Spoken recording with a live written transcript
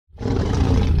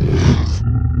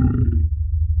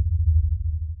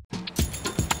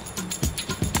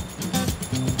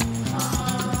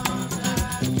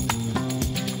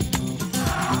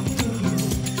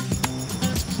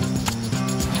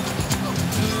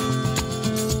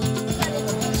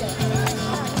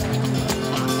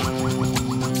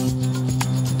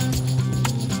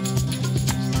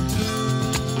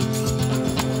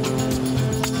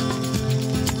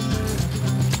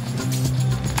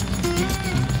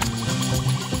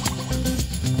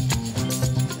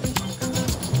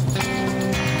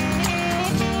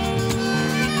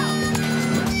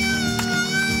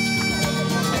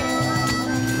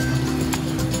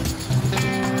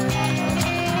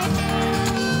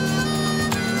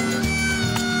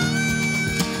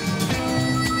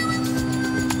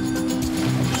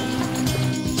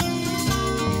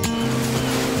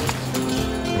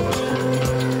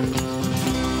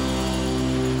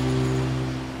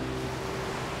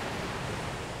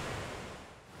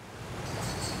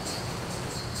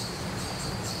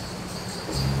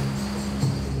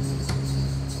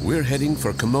We're heading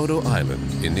for Komodo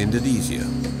Island in Indonesia.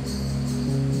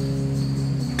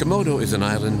 Komodo is an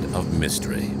island of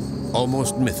mystery,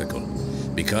 almost mythical,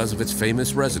 because of its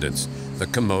famous residents, the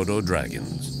Komodo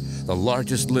dragons, the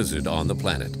largest lizard on the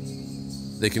planet.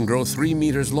 They can grow 3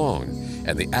 meters long,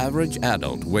 and the average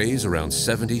adult weighs around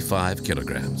 75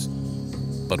 kilograms.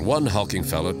 But one hulking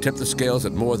fellow tipped the scales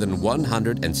at more than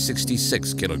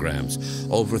 166 kilograms,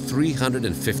 over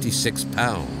 356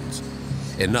 pounds.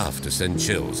 Enough to send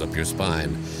chills up your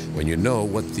spine when you know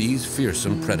what these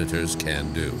fearsome predators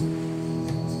can do.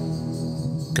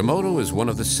 Komodo is one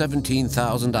of the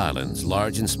 17,000 islands,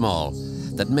 large and small,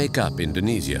 that make up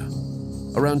Indonesia.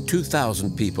 Around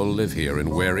 2,000 people live here in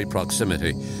wary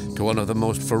proximity to one of the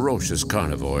most ferocious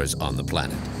carnivores on the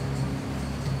planet.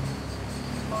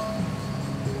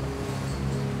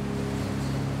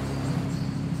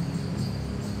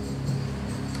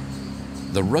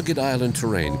 The rugged island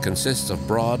terrain consists of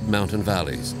broad mountain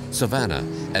valleys, savanna,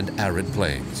 and arid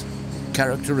plains,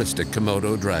 characteristic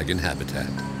Komodo dragon habitat.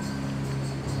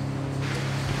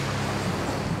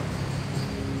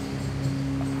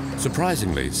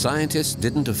 Surprisingly, scientists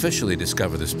didn't officially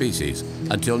discover the species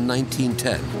until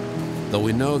 1910, though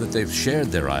we know that they've shared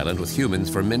their island with humans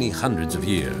for many hundreds of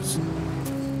years.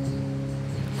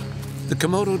 The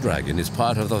Komodo dragon is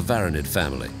part of the varanid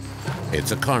family.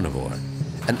 It's a carnivore,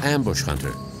 an ambush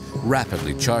hunter,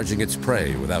 rapidly charging its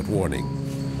prey without warning.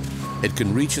 It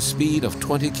can reach a speed of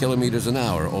 20 kilometers an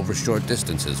hour over short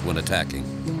distances when attacking,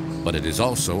 but it is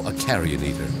also a carrion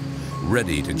eater,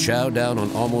 ready to chow down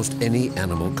on almost any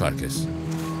animal carcass.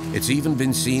 It's even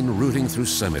been seen rooting through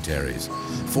cemeteries,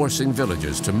 forcing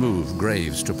villagers to move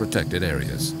graves to protected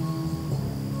areas.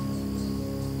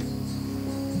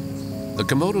 The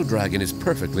Komodo dragon is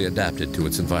perfectly adapted to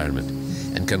its environment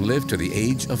and can live to the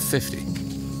age of 50.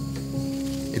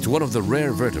 It's one of the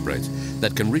rare vertebrates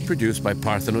that can reproduce by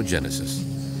parthenogenesis.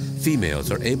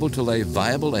 Females are able to lay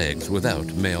viable eggs without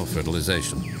male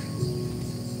fertilization.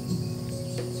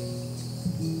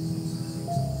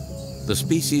 The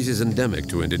species is endemic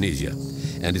to Indonesia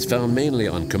and is found mainly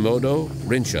on Komodo,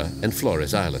 Rinca, and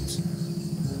Flores Islands.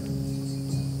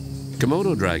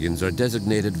 Komodo dragons are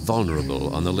designated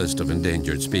vulnerable on the list of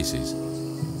endangered species.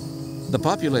 The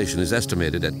population is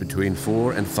estimated at between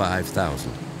 4,000 and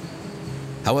 5,000.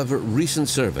 However, recent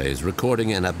surveys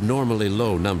recording an abnormally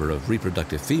low number of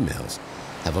reproductive females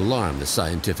have alarmed the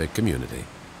scientific community.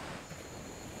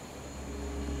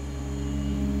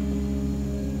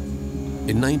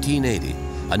 In 1980,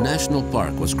 a national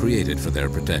park was created for their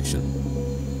protection.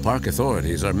 Park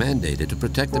authorities are mandated to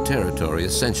protect the territory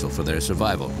essential for their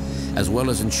survival, as well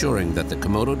as ensuring that the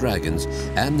Komodo dragons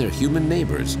and their human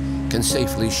neighbors can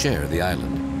safely share the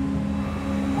island.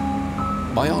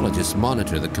 Biologists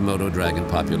monitor the Komodo dragon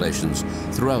populations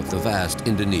throughout the vast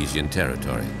Indonesian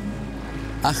territory.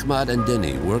 Achmad and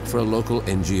Denny work for a local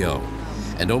NGO,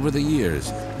 and over the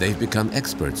years, they've become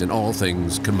experts in all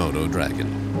things Komodo dragon.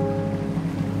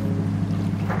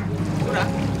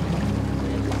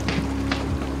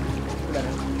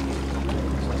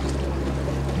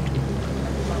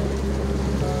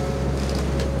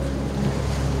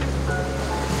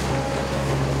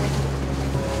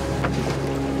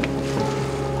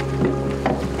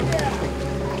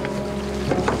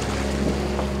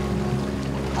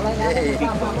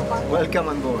 Welcome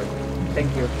on board.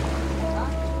 Thank you.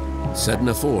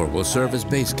 Sedna 4 will serve as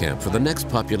base camp for the next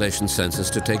population census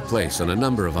to take place on a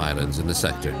number of islands in the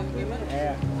sector.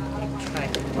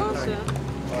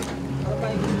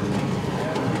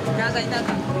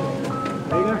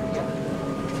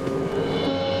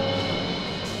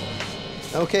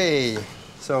 Okay,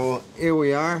 so here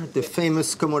we are, the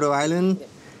famous Komodo Island,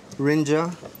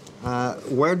 Rinca.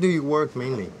 Where do you work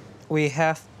mainly? We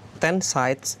have 10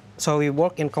 sites. So we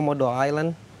work in Komodo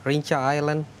Island, Rinca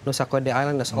Island, Nusa Kode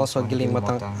Island, and also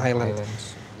Gilimatang Island.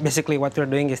 Basically what we're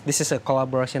doing is, this is a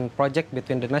collaboration project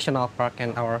between the national park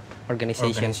and our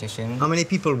organization. How many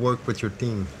people work with your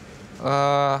team?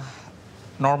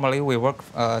 Normally we work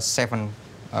 7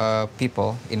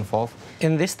 people involved.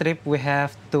 In this trip, we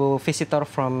have 2 visitors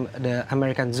from the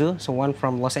American Zoo. So one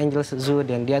from Los Angeles Zoo,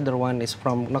 then the other one is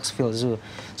from Knoxville Zoo.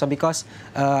 So because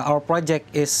our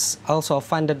project is also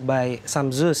funded by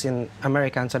some zoos in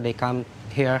America, so they come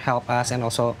here, help us, and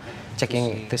also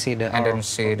checking to see the... And then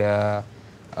see the...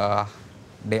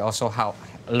 they also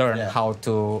learn how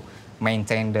to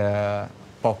maintain the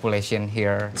population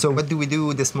here. So what do we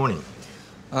do this morning?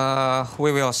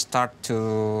 We will start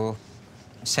to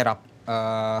set up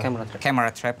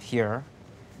camera trap here.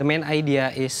 The main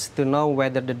idea is to know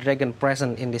whether the dragon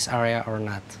present in this area or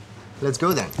not. Let's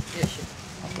go then. Yeah, sure.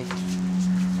 Okay.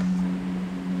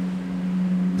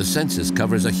 The census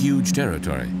covers a huge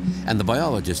territory, and the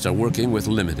biologists are working with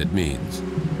limited means.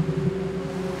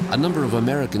 A number of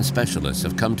American specialists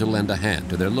have come to lend a hand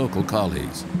to their local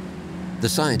colleagues. The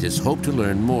scientists hope to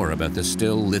learn more about this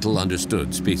still little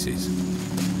understood species.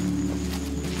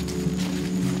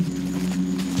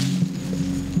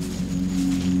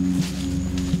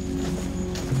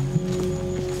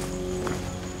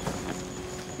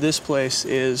 This place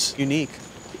is unique.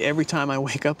 Every time I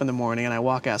wake up in the morning and I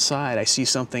walk outside, I see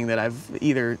something that I've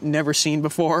either never seen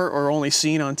before or only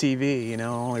seen on TV, you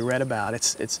know, only read about.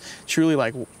 It's truly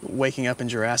like waking up in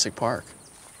Jurassic Park.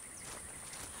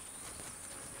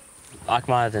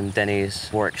 Achmad and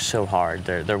Denny's work so hard.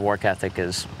 Their work ethic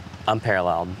is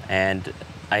unparalleled, and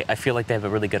I feel like they have a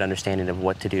really good understanding of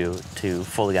what to do to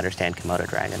fully understand Komodo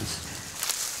dragons.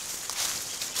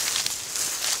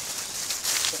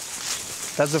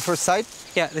 That's the first site?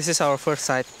 Yeah, this is our first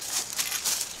site.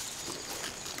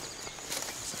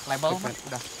 Label?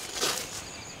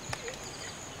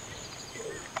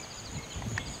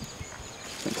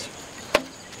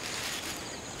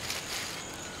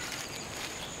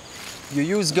 You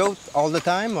use goat all the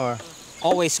time, or?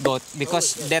 Always goat,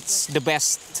 because that's the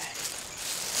best.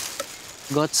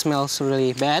 Goat smells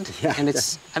really bad, Yeah. and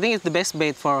I think it's the best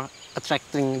bait for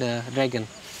attracting the dragon.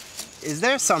 Is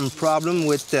there some problem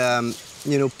with,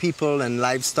 you know, people and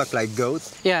livestock like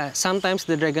goats? Yeah, sometimes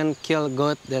the dragon kill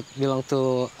goat that belong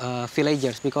to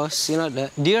villagers because, you know,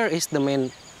 the deer is the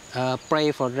main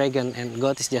prey for dragon, and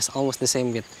goat is just almost the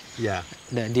same with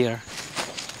the deer.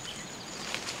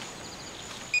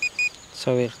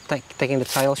 So we're taking the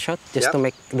trial shot just to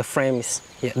make the frame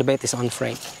the bait is on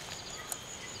frame.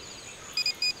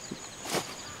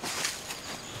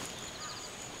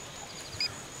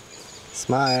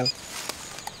 Smile.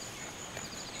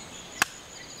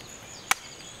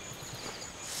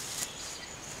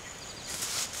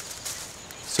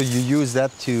 So you use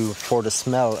that for the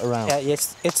smell around? Yeah,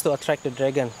 yes, it's to attract the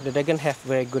dragon. The dragon have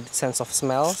very good sense of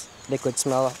smells. They could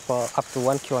smell for up to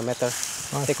 1 kilometer.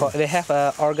 They have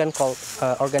an organ called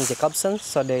organ Jacobson,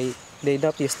 so they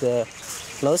don't use the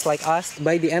nose like us.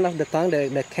 By the end of the tongue,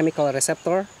 the chemical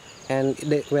receptor, and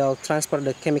they will transfer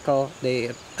the chemical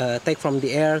they take from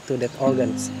the air to that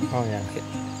organs. Oh yeah.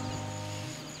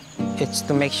 It's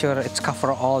to make sure it's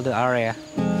cover all the area.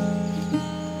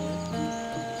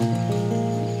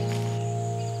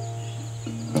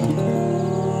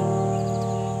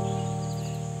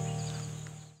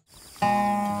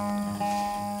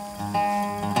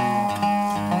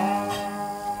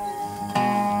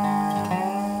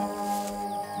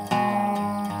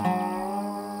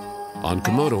 On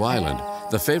Komodo Island,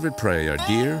 the favorite prey are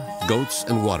deer, goats,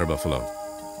 and water buffalo.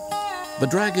 But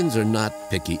dragons are not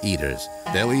picky eaters.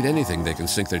 They'll eat anything they can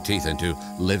sink their teeth into,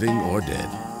 living or dead.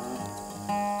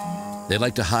 They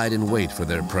like to hide and wait for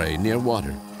their prey near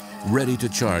water, ready to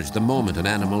charge the moment an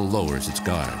animal lowers its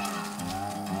guard.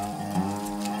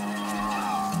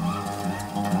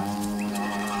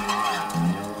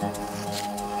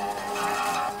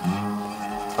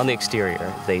 On the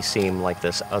exterior, they seem like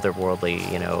this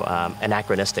otherworldly, you know,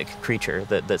 anachronistic creature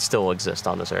that still exists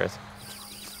on this earth.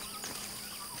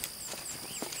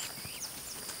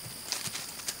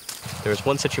 There was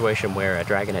one situation where a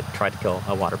dragon had tried to kill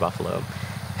a water buffalo,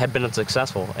 had been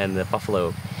unsuccessful, and the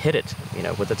buffalo hit it, you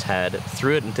know, with its head,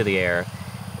 threw it into the air.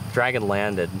 The dragon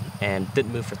landed and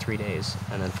didn't move for 3 days,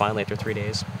 and then finally, after 3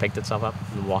 days, picked itself up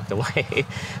and walked away.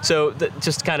 So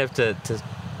just kind of to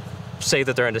say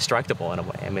that they're indestructible in a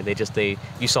way. I mean,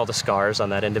 you saw the scars on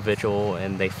that individual,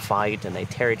 and they fight and they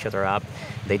tear each other up.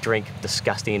 They drink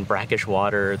disgusting brackish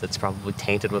water that's probably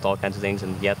tainted with all kinds of things,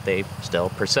 and yet they still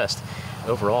persist.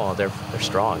 Overall, they're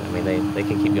strong. I mean, they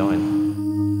can keep going.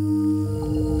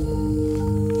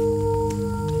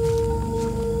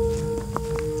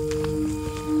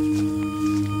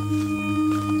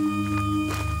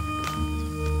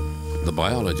 The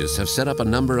biologists have set up a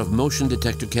number of motion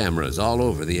detector cameras all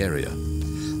over the area.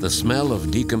 The smell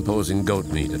of decomposing goat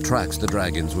meat attracts the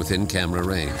dragons within camera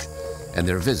range, and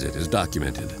their visit is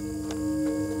documented.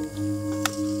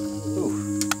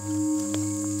 Ooh.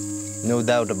 No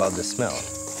doubt about the smell.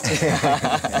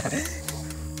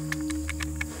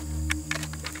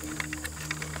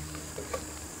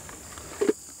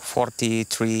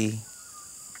 43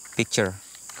 picture.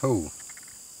 Oh.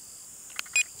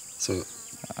 So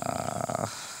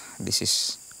this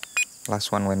is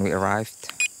last one when we arrived.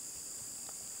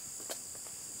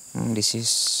 This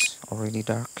is already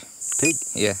dark. pig.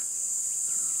 Yeah.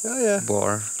 Oh yeah.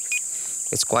 Boar.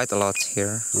 It's quite a lot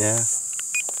here. Yeah.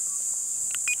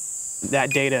 That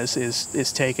data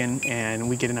is taken, and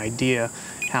we get an idea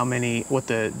what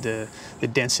the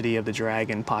density of the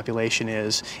dragon population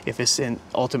is.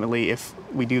 Ultimately, if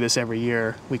we do this every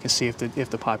year, we can see if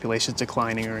the population is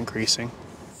declining or increasing.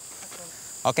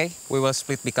 Okay, we will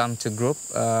split become two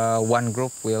groups. One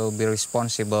group will be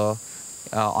responsible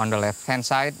on the left-hand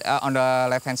side.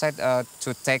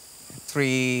 To take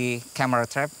 3 camera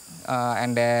traps,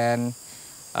 and then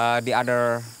the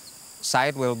other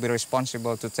side will be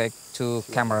responsible to take 2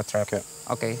 camera traps.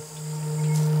 Okay.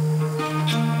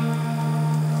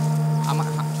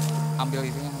 Ambil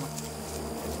itunya.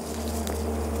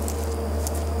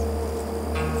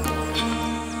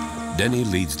 Denny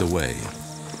leads the way.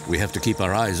 We have to keep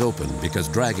our eyes open because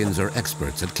dragons are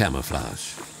experts at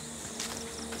camouflage.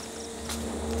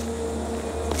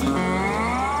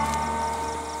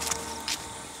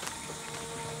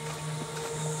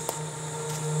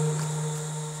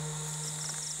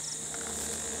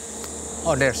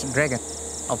 Oh, there's a dragon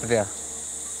over there.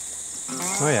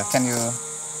 Oh yeah. Can you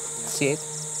see it?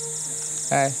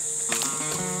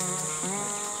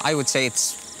 I would say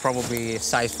it's probably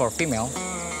size for female.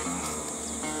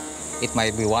 It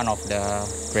might be one of the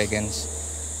dragons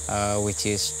which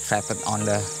is trapped on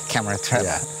the camera trap.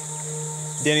 Yeah.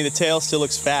 Denny, the tail still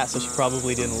looks fat, so she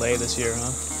probably didn't lay this year,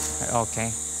 huh?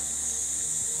 Okay.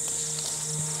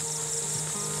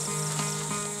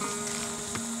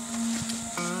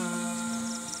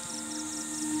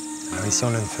 So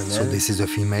this is a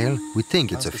female. We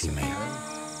think it's a female.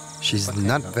 She's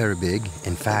not very big.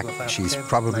 In fact, she's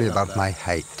probably about my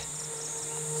height.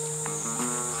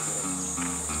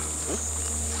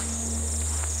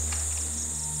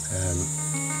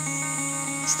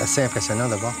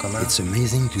 It's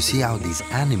amazing to see how these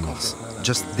animals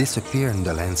just disappear in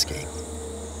the landscape.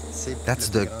 That's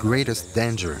the greatest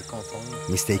danger,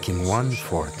 mistaking one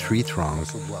for a tree trunk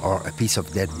or a piece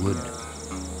of dead wood.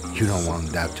 You don't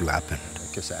want that to happen.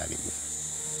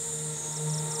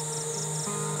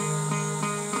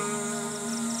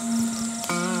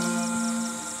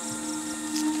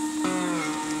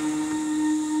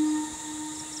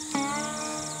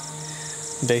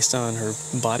 Based on her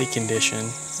body condition,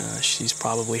 she's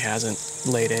probably hasn't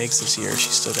laid eggs this year.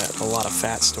 She's still got a lot of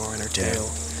fat store in her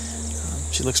tail.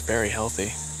 She looks very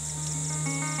healthy.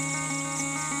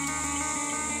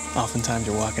 Oftentimes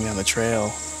you're walking down the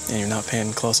trail and you're not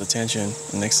paying close attention,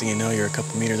 and next thing you know, you're a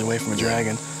couple meters away from a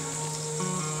dragon.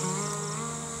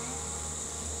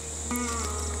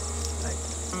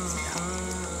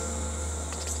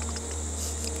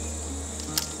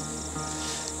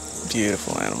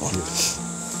 Beautiful animal.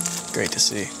 Great to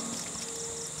see.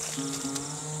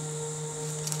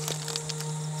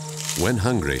 When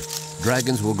hungry,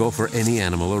 dragons will go for any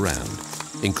animal around,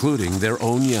 including their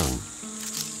own young.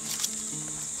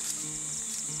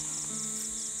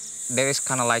 There is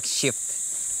kind of like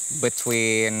shift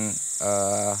between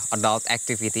adult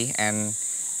activity and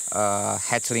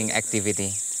hatchling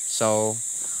activity. So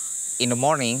in the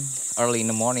morning, early in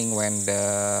the morning when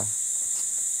the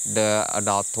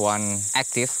adult one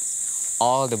active,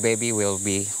 all the baby will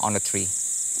be on the tree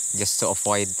just to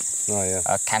avoid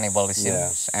cannibalism.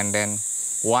 Yeah. And then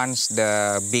once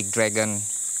the big dragon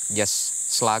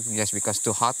just slug just because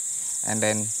too hot, and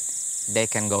then they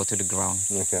can go to the ground.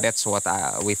 Okay. That's what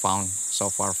we found so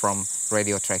far from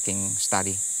radio tracking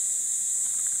study.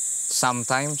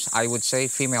 Sometimes I would say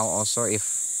female also, if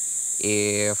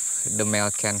the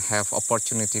male can have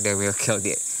opportunity, they will kill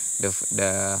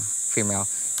the female.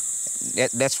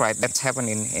 That's right. That's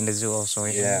happening in the zoo also.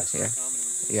 Yeah.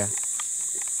 Yeah.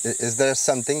 Is there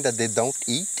something that they don't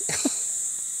eat?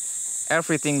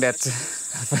 Everything that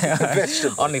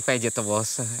only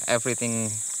vegetables.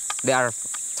 Everything. They are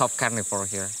top carnivore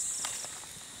here.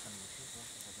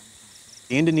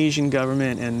 The Indonesian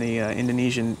government and the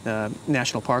Indonesian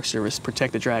National Park Service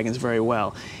protect the dragons very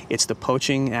well. It's the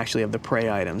poaching, actually, of the prey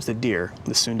items, the deer,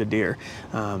 the Sunda deer.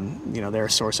 They're a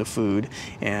source of food,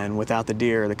 and without the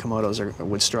deer, the Komodos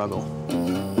would struggle.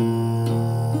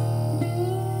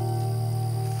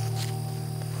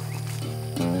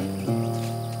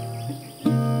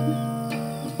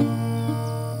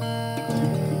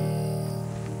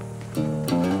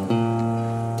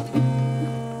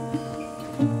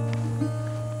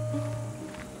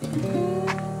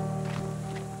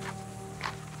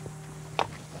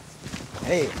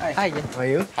 Hey, Hi. how are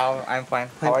you? I'm fine.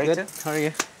 How are you? Good. How are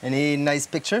you? Any nice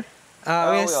picture? We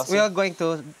are going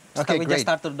to. Okay, we great. just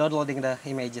started downloading the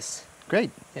images. Great.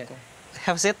 Yeah.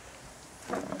 Have a seat.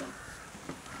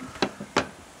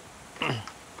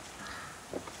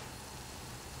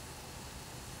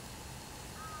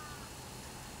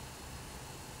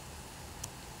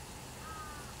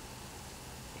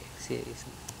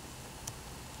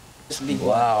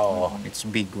 Wow. It's a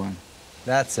big one.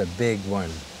 That's a big one.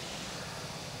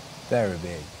 Very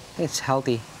big. It's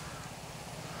healthy.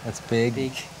 That's big.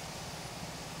 Big.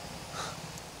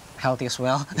 Healthy as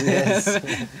well. Yes.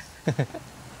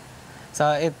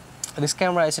 So this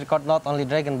camera is record not only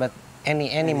dragon but any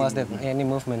animals that any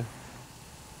movement.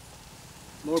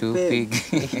 Too big.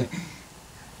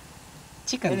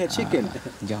 Chicken. Chicken.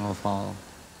 Jungle fowl.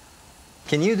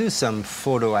 Can you do some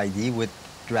photo ID with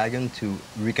dragon to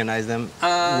recognize them?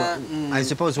 I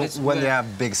suppose when they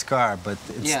have big scar, but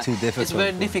it's too difficult. It's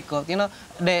very difficult. You know,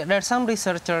 there are some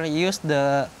researchers use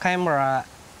the camera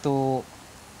to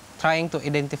trying to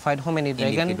identify how many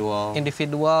dragon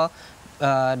individual.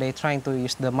 They trying to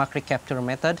use the macro capture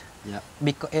method. Yeah.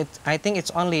 Because I think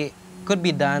it's only could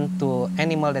be done to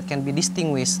animal that can be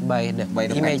distinguished by the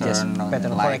images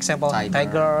pattern. Like For example,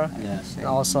 tiger, and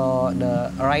also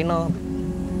the rhino.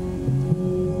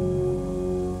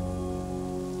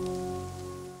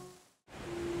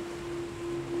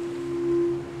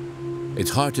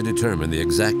 It's hard to determine the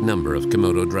exact number of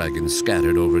Komodo dragons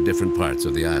scattered over different parts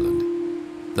of the island.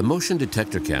 The motion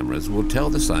detector cameras will tell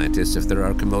the scientists if there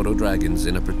are Komodo dragons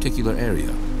in a particular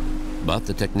area, but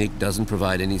the technique doesn't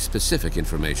provide any specific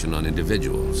information on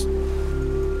individuals.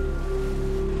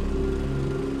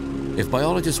 If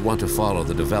biologists want to follow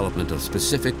the development of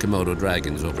specific Komodo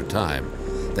dragons over time,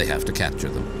 they have to capture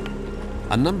them.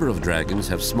 A number of dragons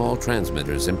have small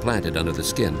transmitters implanted under the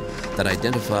skin that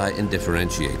identify and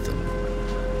differentiate them.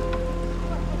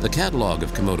 The catalog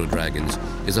of Komodo dragons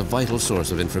is a vital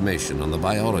source of information on the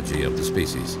biology of the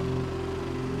species.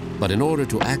 But in order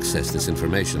to access this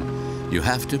information, you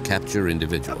have to capture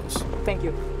individuals. Thank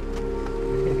you.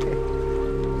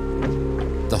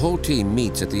 The whole team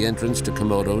meets at the entrance to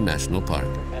Komodo National Park.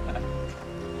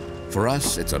 For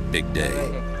us, it's a big day.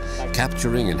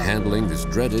 Capturing and handling this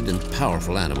dreaded and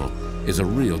powerful animal is a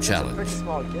real challenge.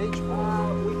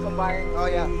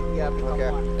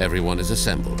 Everyone is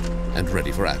assembled and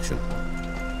ready for action.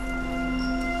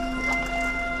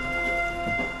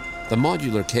 The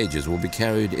modular cages will be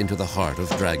carried into the heart of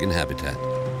dragon habitat.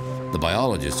 The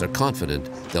biologists are confident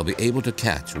they'll be able to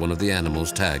catch one of the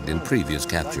animals tagged in previous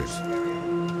captures.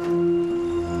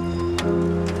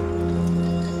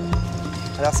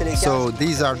 So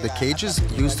these are the cages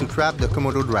used to trap the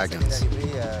Komodo dragons.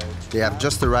 They have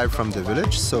just arrived from the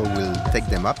village, so we'll take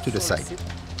them up to the site.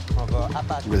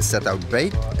 We'll set out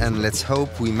bait and let's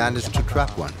hope we manage to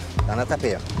trap one.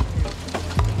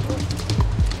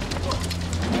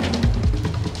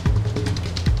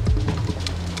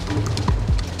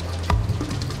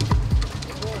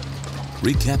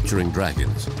 Recapturing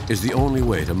dragons is the only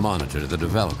way to monitor the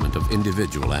development of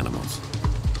individual animals.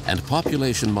 And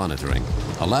population monitoring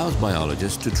allows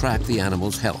biologists to track the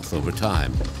animal's health over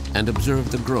time and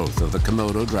observe the growth of the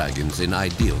Komodo dragons in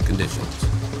ideal conditions.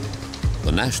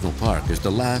 The national park is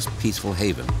the last peaceful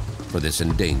haven for this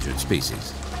endangered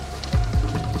species.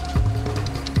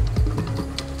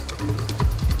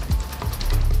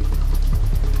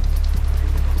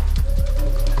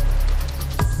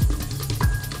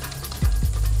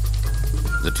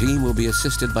 The team will be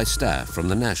assisted by staff from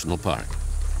the national park.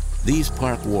 These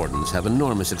park wardens have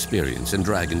enormous experience in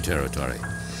dragon territory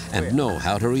and know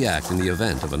how to react in the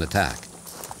event of an attack.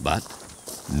 But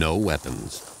no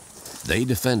weapons. They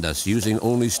defend us using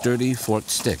only sturdy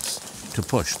forked sticks to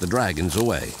push the dragons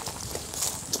away.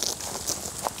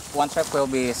 One trap will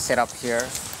be set up here.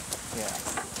 Yeah.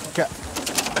 Okay.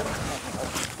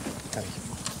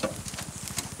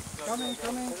 Coming.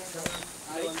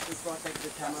 I want to protect the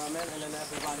cameraman and then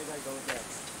everybody that goes there.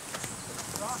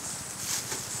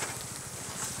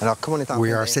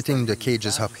 We are setting the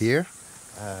cages up here.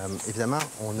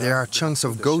 There are chunks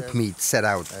of goat meat set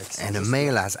out, and a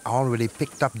male has already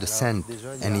picked up the scent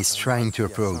and is trying to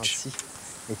approach.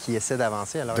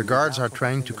 The guards are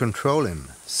trying to control him,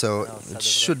 so it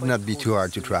should not be too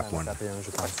hard to trap one.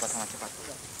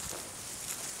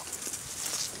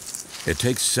 It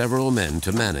takes several men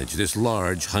to manage this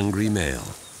large, hungry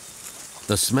male.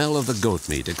 The smell of the goat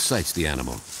meat excites the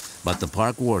animal, but the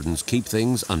park wardens keep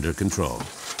things under control.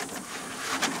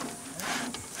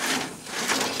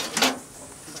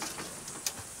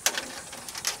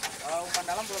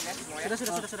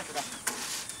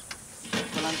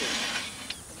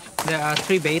 There are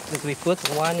 3 baits that we put.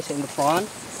 One is in the front,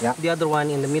 the other one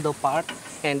in the middle part,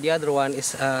 and the other one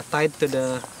is tied to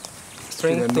the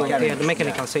string to the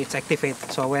mechanical, so it's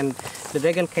activated. So when the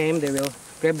dragon came, they will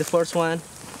grab the first one,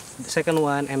 the second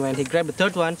one, and when he grabbed the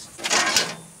third one,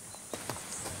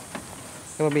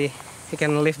 he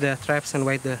can lift the traps and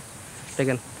wait the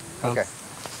dragon. Okay.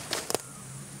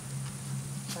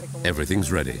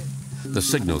 Everything's ready. The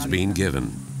signal's being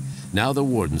given. Now the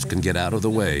wardens can get out of the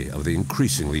way of the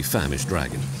increasingly famished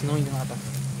dragon.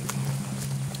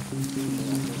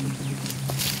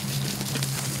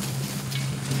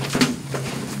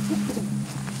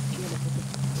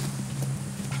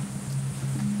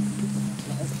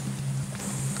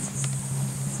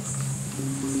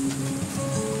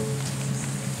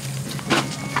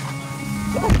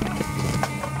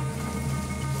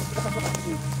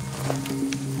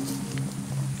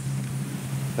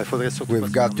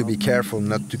 We've got to be careful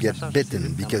not to get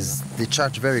bitten because they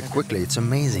charge very quickly. It's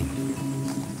amazing.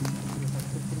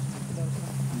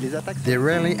 They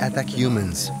rarely attack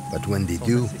humans, but when they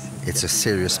do, it's a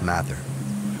serious matter.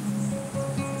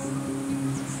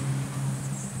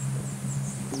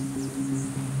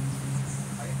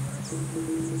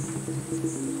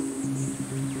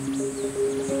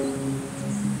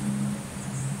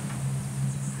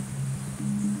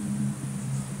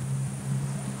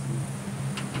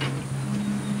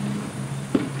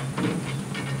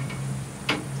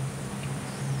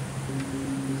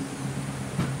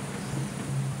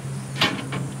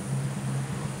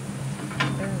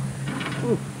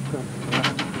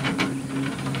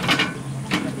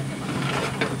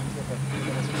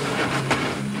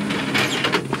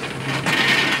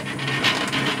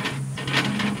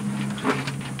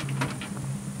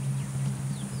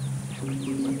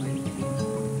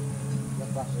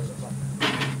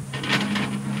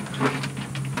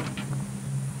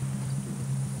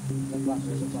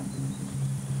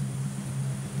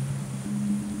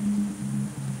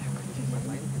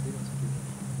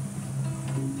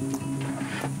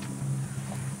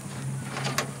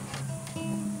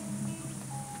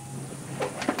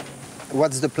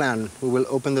 What's the plan? We will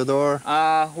open the door?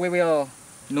 We will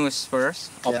noose first,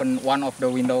 open one of the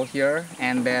window here,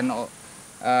 and then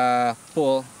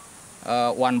pull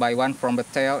one by one from the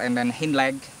tail, and then hind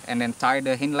leg, and then tie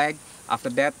the hind leg.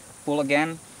 After that, pull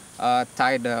again,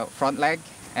 tie the front leg,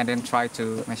 and then try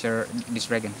to measure this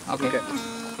dragon. Okay.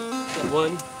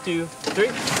 1, 2, 3.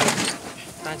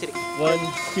 1, 2,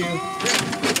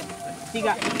 3.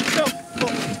 Go.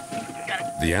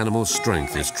 The animal's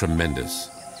strength is tremendous.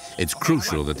 It's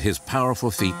crucial that his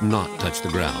powerful feet not touch the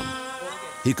ground.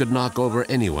 He could knock over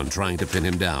anyone trying to pin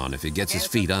him down if he gets his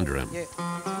feet under him.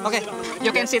 Okay,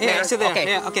 you can sit there. Sit there. Okay,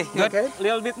 Yeah, okay. good. A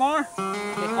little bit more.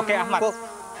 Okay, Ahmad.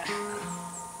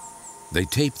 They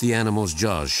tape the animal's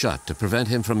jaws shut to prevent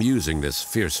him from using this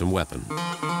fearsome weapon.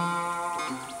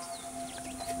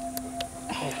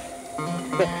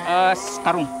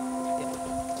 Karung.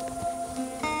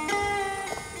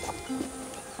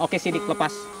 Oke, sidik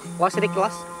lepas. Sidik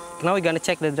lepas. Now we're gonna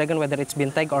check the dragon whether it's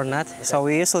been tagged or not. So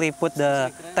we usually put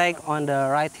the tag on the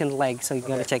right hind leg. So you're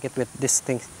gonna check it with this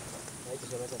thing.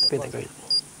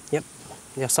 Yep.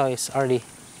 Yeah, so it's already.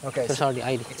 Okay. There's already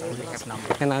ID.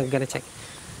 And I'm gonna check.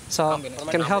 So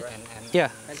can help.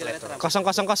 Yeah. 000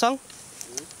 643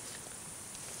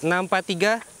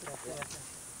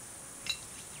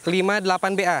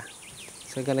 58BA.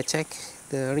 So we're gonna check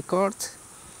the record,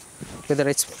 whether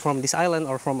it's from this island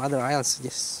or from other islands.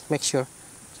 Just make sure.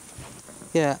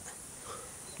 Yeah.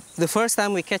 The first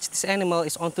time we catch this animal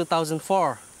is on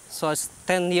 2004. So it's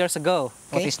 10 years ago.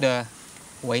 Okay? What is the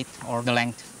weight or the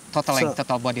length? Total length,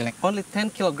 total body length? Only 10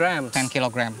 kilograms. 10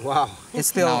 kilograms. Wow. It's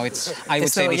still. No, I would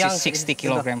say this is 60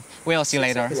 kilograms. We'll see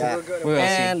later. Yeah. We will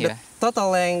And see. the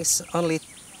total length only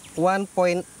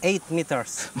 1.8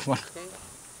 meters.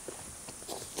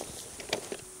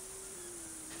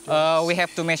 We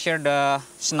have to measure the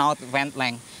snout vent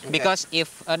length, because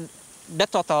if the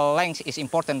total length is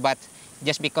important, but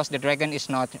just because the dragon is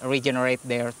not regenerate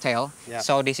their tail,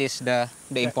 so this is the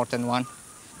important one.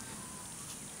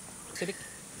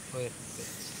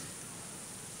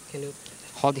 Can you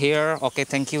Hold here. Okay,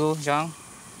 thank you, Zhang.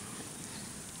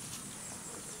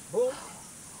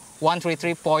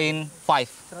 133.5.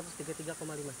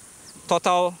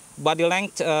 Total body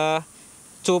length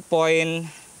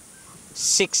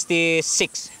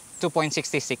 2.66.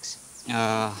 2.66.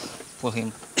 Pull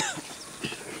him.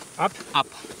 Up. Up.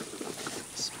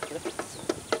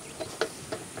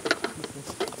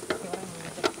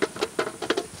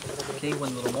 Okay,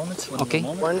 one little moment. Okay.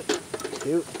 1,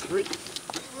 2, 3.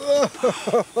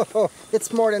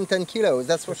 It's more than 10 kilos,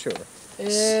 that's for sure.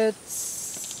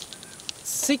 It's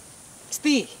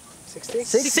 60. 60?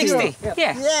 60.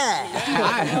 Yeah.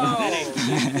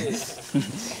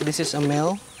 This is a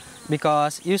male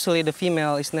because usually the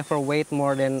female is never weighed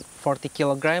more than 40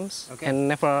 kilograms and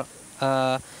never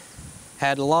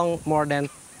had long more than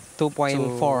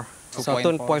 2.4. So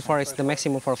 2.4 is the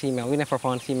maximum for female. We never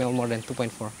found female more than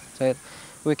 2.4. So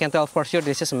we can tell for sure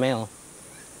this is a male.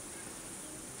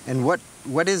 And what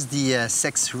What is the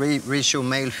sex ratio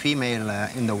male-female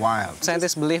in the wild?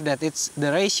 Scientists believe that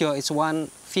the ratio is 1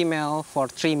 female for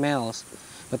 3 males,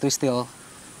 but we still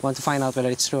want to find out whether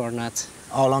it's true or not.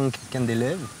 How long can they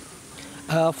live?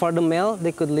 For the male,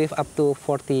 they could live up to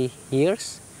 40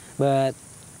 years, but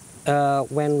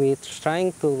when we're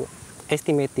trying to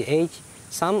estimate the age,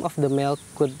 some of the male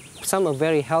some a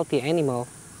very healthy animal,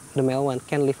 the male one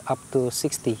can live up to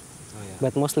 60,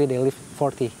 but mostly they live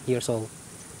 40 years old.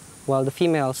 While the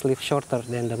females live shorter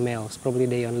than the males, probably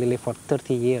they only live for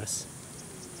 30 years.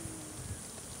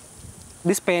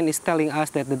 This pen is telling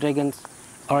us that the dragons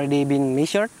already been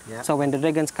measured, so when the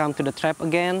dragons come to the trap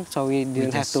again, so we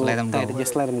didn't have to let them go.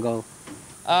 just let them go.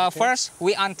 First,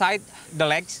 we untied the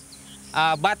legs,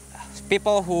 but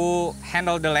people who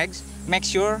handle the legs make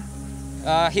sure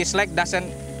his leg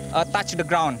doesn't touch the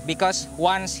ground, because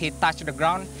once he touches the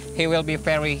ground, he will be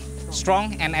very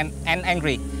strong and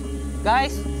angry.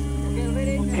 Guys,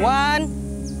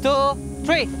 1, 2,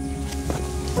 3.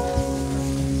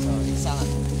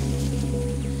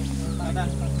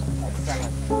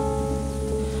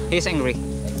 He's angry.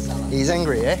 He's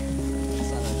angry, eh?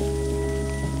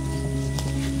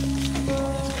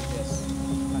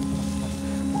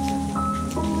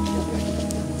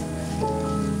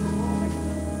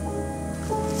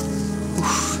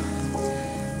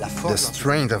 The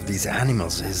strength of these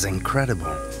animals is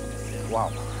incredible.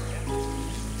 Wow.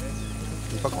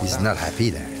 He's not happy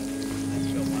there.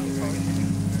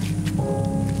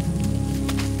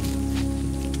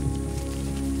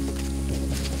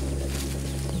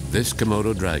 This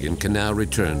Komodo dragon can now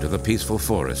return to the peaceful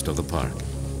forest of the park.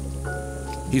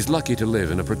 He's lucky to live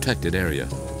in a protected area.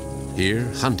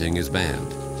 Here, hunting is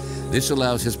banned. This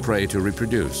allows his prey to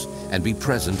reproduce and be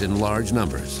present in large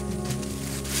numbers.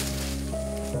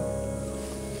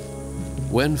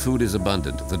 When food is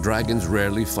abundant, the dragons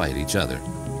rarely fight each other.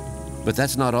 But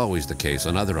that's not always the case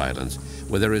on other islands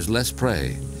where there is less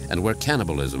prey and where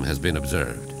cannibalism has been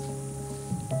observed.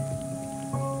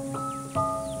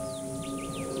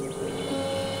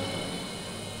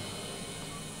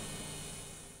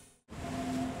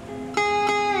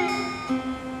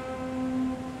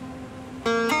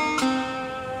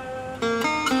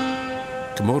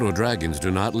 Komodo dragons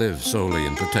do not live solely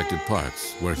in protected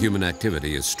parks where human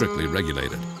activity is strictly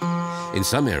regulated. In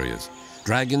some areas,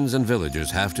 dragons and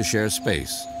villagers have to share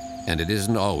space, and it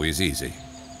isn't always easy.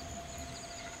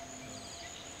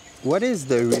 What is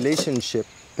the relationship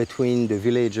between the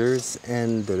villagers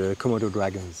and the Komodo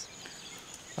dragons?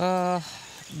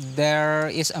 There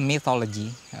is a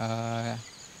mythology.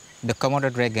 The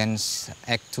Komodo dragons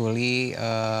actually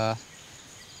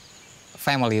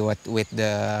family with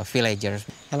the villagers.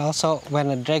 And also when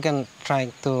a dragon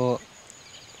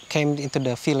came into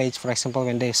the village, for example,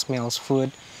 when they smells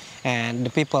food, and the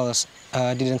people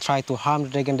didn't try to harm the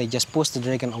dragon, they just pushed the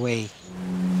dragon away.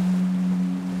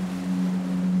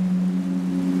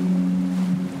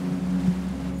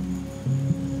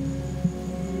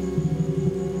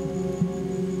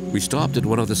 We stopped at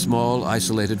one of the small,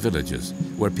 isolated villages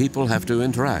where people have to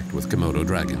interact with Komodo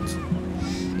dragons.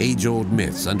 Age-old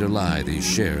myths underlie these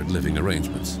shared living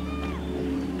arrangements.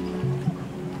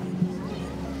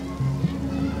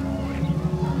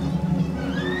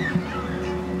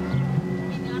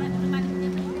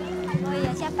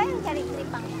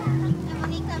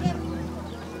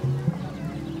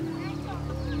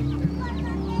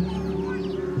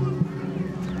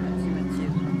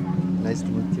 Nice to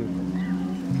meet you.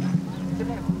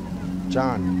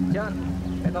 John. John,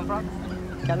 where come from?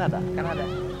 Canada.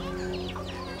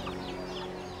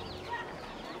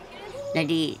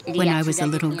 When I was a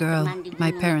little girl,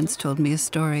 my parents told me a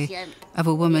story of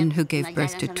a woman who gave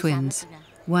birth to twins,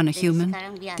 one a human,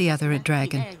 the other a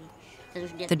dragon.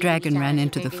 The dragon ran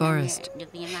into the forest.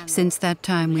 Since that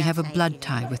time, we have a blood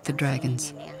tie with the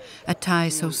dragons, a tie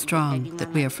so strong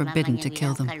that we are forbidden to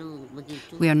kill them.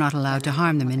 We are not allowed to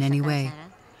harm them in any way.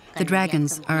 The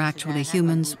dragons are actually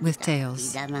humans with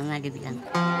tails.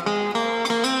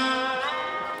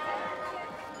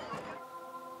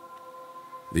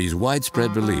 These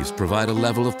widespread beliefs provide a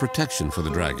level of protection for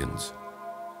the dragons.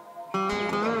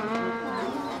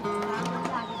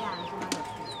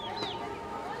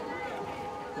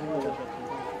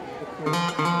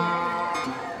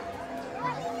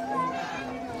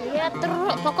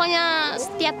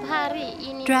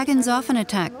 Dragons often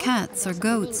attack cats or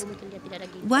goats.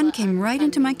 One came right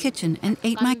into my kitchen and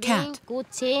ate my cat.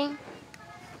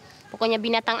 Pokoknya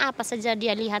binatang apa saja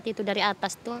dia lihat itu dari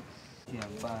atas tuh.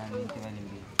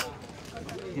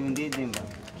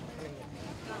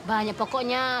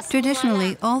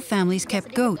 Traditionally, all families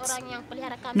kept goats.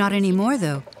 Not anymore,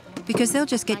 though, because they'll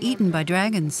just get eaten by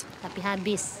dragons. Tapi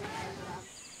habis.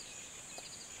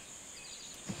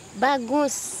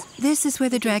 Bagus. This is where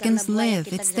the dragons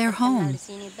live. It's their home.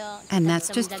 And that's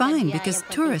just fine because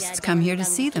tourists come here to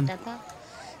see them.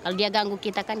 Kalau dia ganggu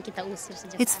kita kan kita usir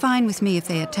sejak. It's fine with me if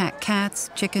they attack cats,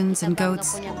 chickens, and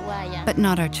goats, but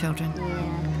not our children.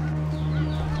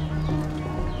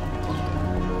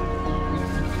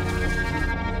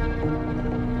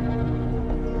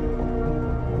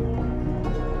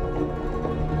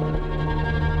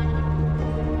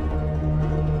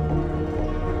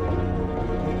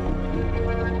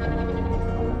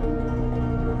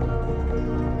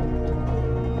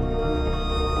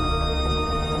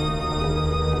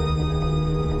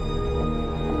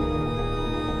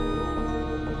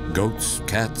 Goats,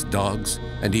 cats, dogs,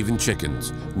 and even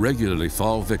chickens regularly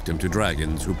fall victim to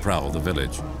dragons who prowl the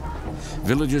village.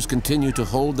 Villagers continue to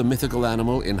hold the mythical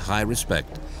animal in high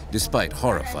respect, despite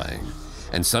horrifying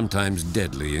and sometimes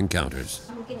deadly encounters.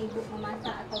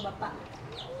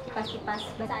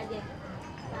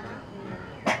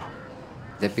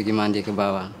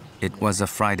 It was a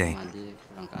Friday.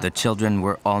 The children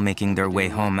were all making their way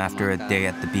home after a day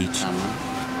at the beach.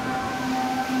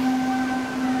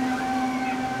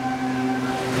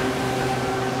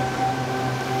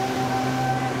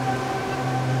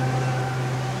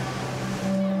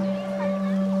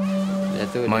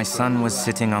 My son was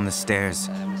sitting on the stairs.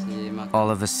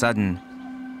 All of a sudden,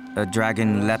 a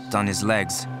dragon leapt on his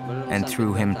legs and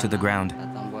threw him to the ground.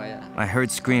 I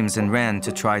heard screams and ran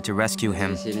to try to rescue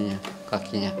him.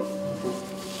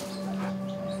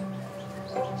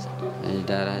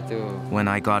 When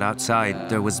I got outside,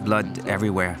 there was blood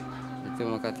everywhere.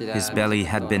 His belly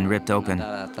had been ripped open.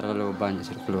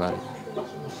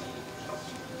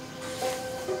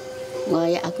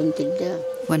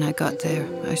 When I got there,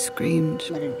 I screamed,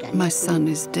 "My son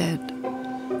is dead."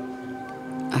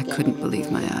 I couldn't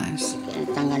believe my eyes.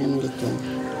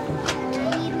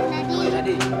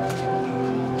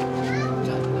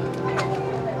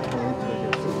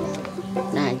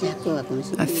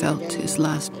 I felt his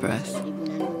last breath,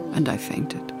 and I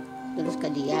fainted.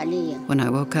 When I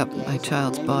woke up, my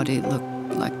child's body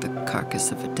looked like the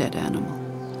carcass of a dead animal.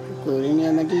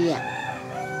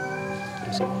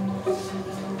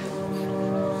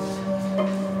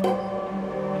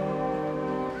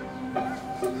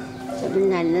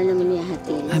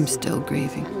 I'm still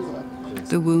grieving.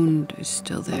 The wound is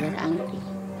still there.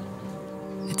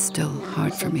 It's still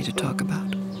hard for me to talk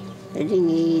about.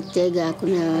 Tidak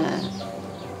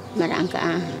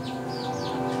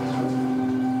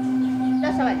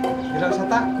usah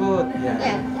takut.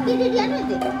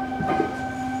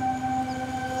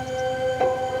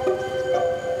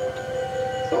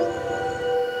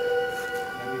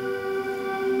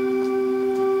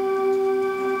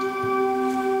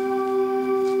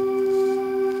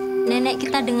 Nenek,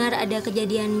 kita dengar ada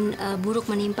kejadian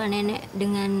buruk menimpa nenek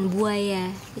dengan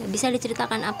buaya. Ya, bisa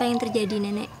diceritakan apa yang terjadi,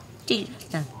 Nenek?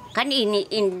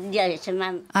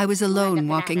 I was alone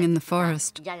walking in the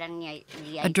forest.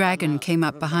 A dragon came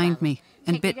up behind me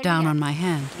and bit down on my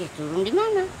hand.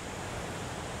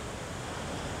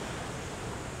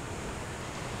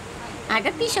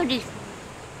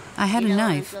 I had a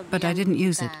knife, but I didn't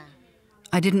use it.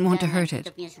 I didn't want to hurt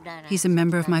it. He's a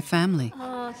member of my family.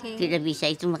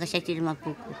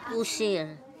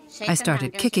 I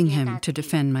started kicking him to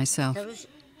defend myself.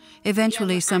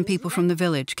 Eventually, some people from the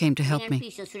village came to help me.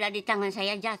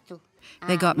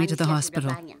 They got me to the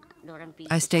hospital.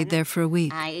 I stayed there for a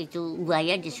week.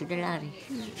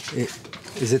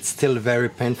 Is it still very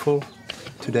painful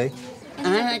today?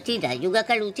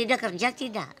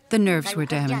 The nerves were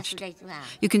damaged.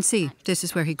 You can see, this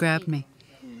is where he grabbed me.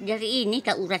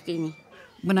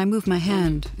 When I move my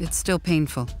hand, it's still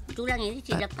painful.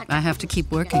 But I have to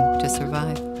keep working to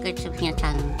survive.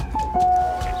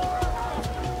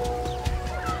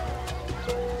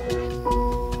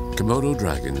 Komodo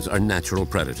dragons are natural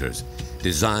predators,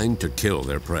 designed to kill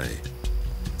their prey.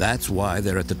 That's why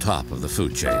they're at the top of the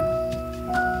food chain.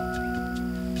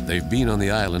 They've been on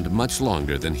the island much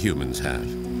longer than humans have.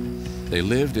 They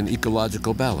lived in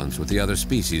ecological balance with the other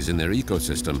species in their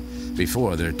ecosystem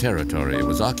before their territory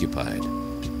was occupied.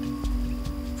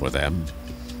 For them,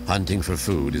 hunting for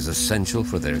food is essential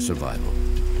for their survival.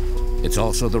 It's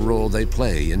also the role they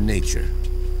play in nature,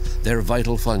 their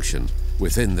vital function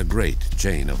within the great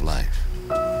chain of life.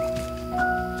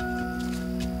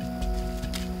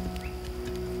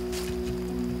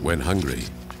 When hungry,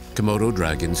 Komodo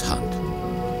dragons hunt.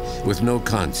 With no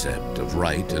concept of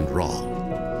right and wrong,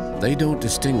 they don't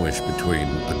distinguish between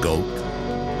a goat,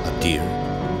 a deer,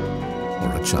 or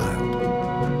a child.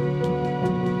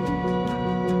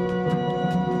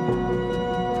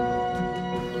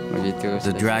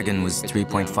 The dragon was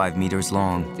 3.5 meters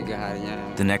long.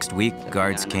 The next week,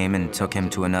 guards came and took him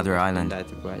to another island. I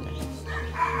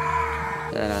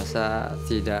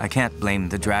can't blame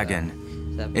the dragon.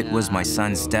 It was my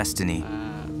son's destiny.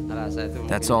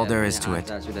 That's all there is to it.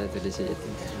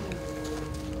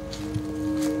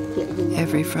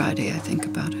 Every Friday I think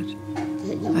about it.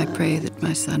 I pray that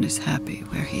my son is happy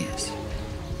where he is.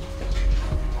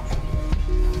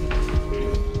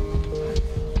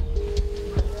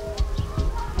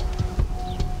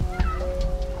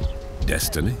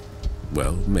 Destiny?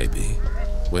 Well, maybe.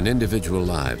 When individual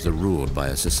lives are ruled by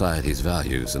a society's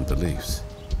values and beliefs.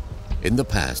 In the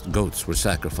past, goats were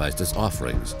sacrificed as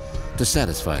offerings to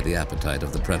satisfy the appetite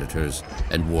of the predators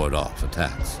and ward off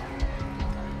attacks.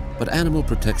 But animal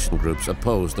protection groups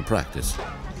opposed the practice,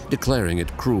 declaring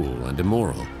it cruel and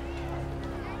immoral.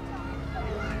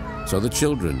 So the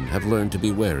children have learned to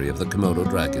be wary of the Komodo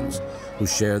dragons, who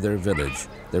share their village,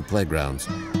 their playgrounds,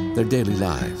 their daily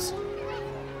lives.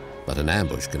 But an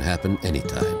ambush can happen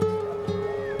anytime.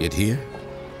 Yet here,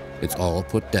 it's all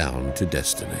put down to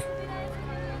destiny.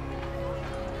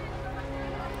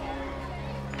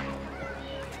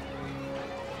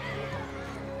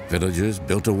 Villagers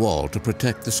built a wall to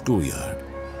protect the schoolyard.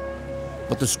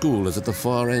 But the school is at the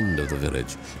far end of the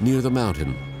village, near the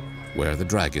mountain, where the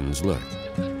dragons lurk.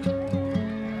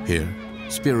 Here,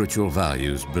 spiritual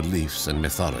values, beliefs, and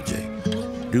mythology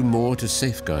do more to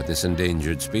safeguard this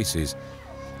endangered species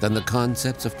than the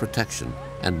concepts of protection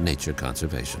and nature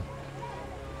conservation.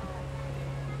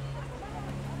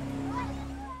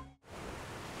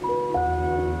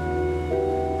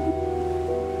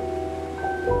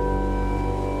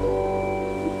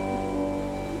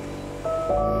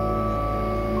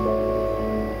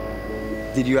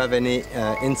 Did you have any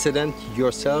incident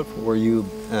yourself? Were you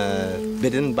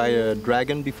bitten by a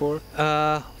dragon before?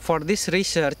 For this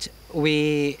research,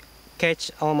 we catch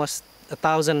almost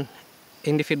 1,000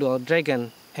 individual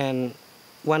dragon, and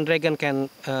one dragon can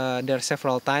there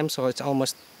several times, so it's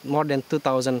almost more than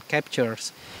 2,000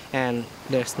 captures, and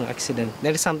there's no accident.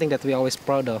 That is something that we're always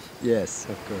proud of. Yes,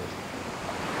 of course.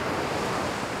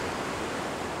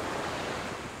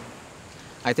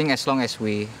 I think as long as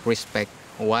we respect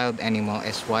wild animal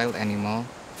as wild animal,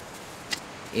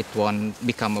 it won't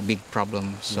become a big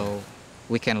problem. So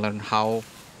we can learn how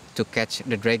to catch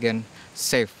the dragon,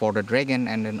 safe for the dragon,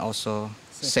 and then also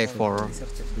safe for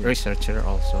researcher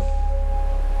also.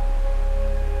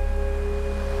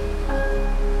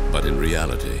 But in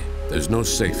reality, there's no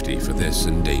safety for this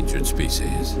endangered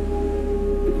species.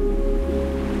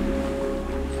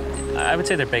 I would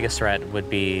say their biggest threat would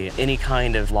be any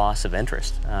kind of loss of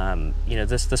interest. You know,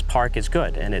 this park is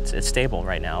good and it's stable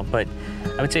right now, but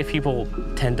I would say if people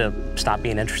tend to stop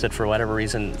being interested for whatever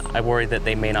reason, I worry that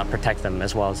they may not protect them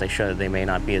as well as they should. They may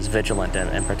not be as vigilant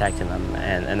in protecting them,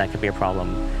 and that could be a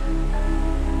problem.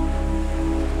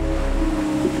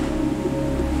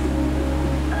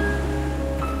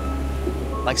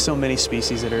 Like so many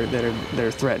species that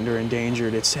are threatened or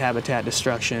endangered, it's habitat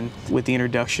destruction. With the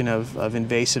introduction of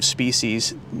invasive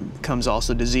species comes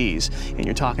also disease. And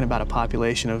you're talking about a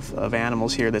population of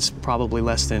animals here that's probably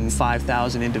less than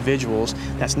 5,000 individuals.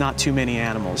 That's not too many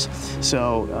animals.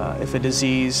 So if a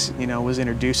disease, was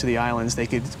introduced to the islands, they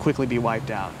could quickly be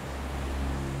wiped out.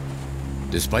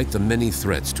 Despite the many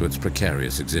threats to its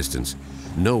precarious existence,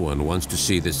 no one wants to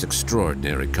see this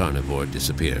extraordinary carnivore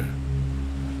disappear.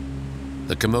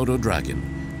 The Komodo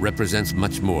dragon represents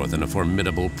much more than a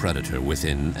formidable predator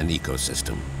within an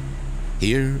ecosystem.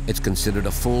 Here, it's considered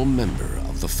a full member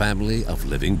of the family of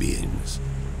living beings.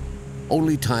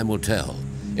 Only time will tell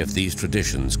if these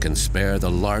traditions can spare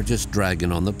the largest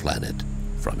dragon on the planet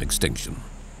from extinction.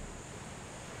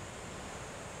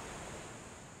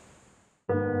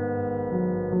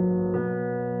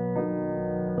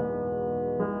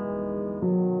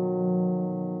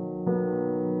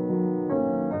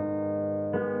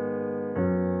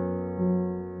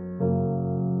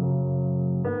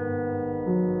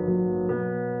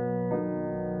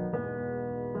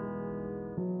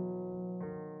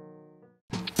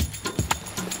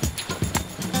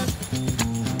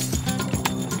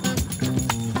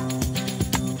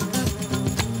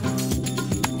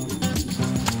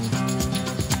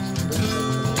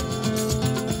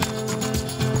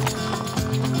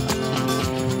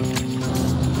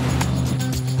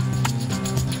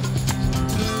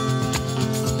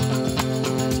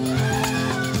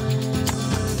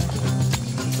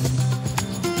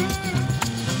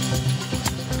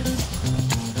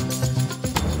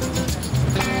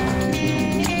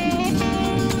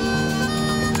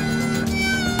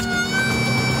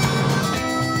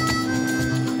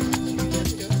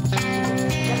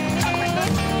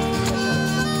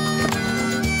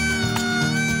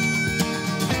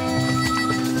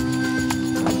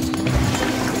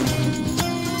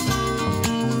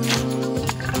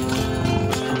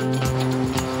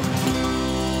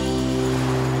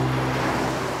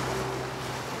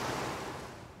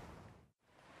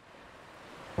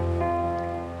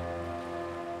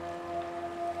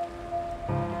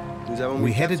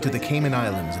 We headed to the Cayman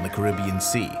Islands in the Caribbean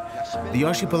Sea. The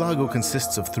archipelago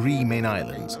consists of 3 main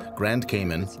islands: Grand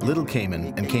Cayman, Little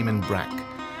Cayman, and Cayman Brac.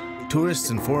 Tourists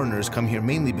and foreigners come here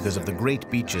mainly because of the great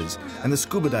beaches and the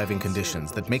scuba diving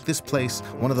conditions that make this place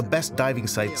one of the best diving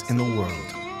sites in the world.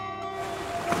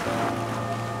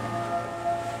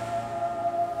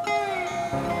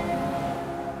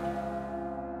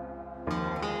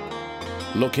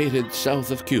 Located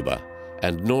south of Cuba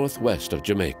and northwest of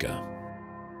Jamaica,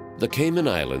 the Cayman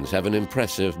Islands have an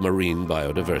impressive marine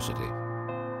biodiversity.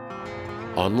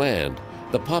 On land,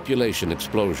 the population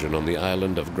explosion on the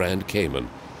island of Grand Cayman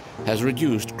has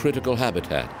reduced critical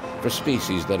habitat for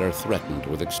species that are threatened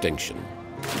with extinction.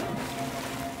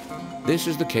 This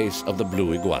is the case of the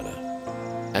blue iguana,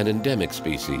 an endemic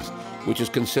species which is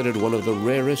considered one of the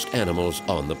rarest animals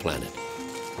on the planet.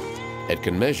 It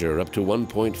can measure up to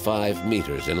 1.5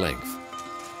 meters in length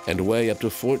and weigh up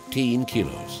to 14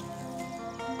 kilos.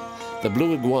 The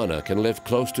blue iguana can live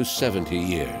close to 70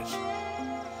 years,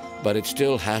 but it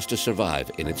still has to survive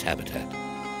in its habitat.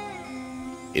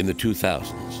 In the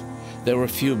 2000s, there were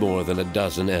few more than a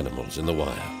dozen animals in the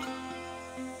wild.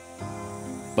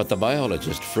 But the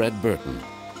biologist Fred Burton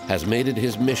has made it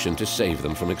his mission to save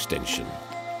them from extinction.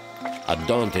 A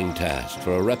daunting task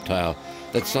for a reptile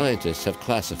that scientists have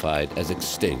classified as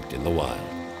extinct in the wild.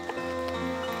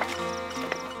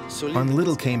 On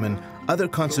Little Cayman, other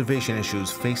conservation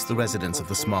issues face the residents of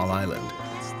the small island.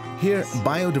 Here,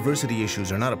 biodiversity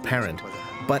issues are not apparent,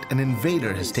 but an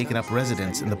invader has taken up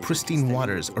residence in the pristine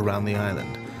waters around the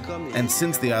island. And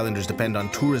since the islanders depend on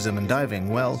tourism and diving,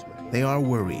 well, they are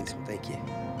worried.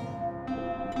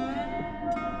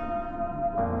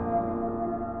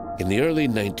 In the early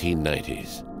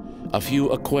 1990s, a few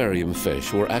aquarium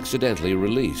fish were accidentally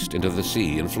released into the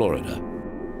sea in Florida.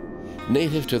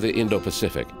 Native to the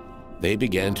Indo-Pacific, they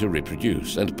began to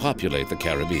reproduce and populate the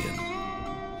Caribbean.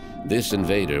 This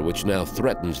invader, which now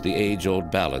threatens the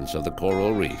age-old balance of the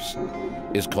coral reefs,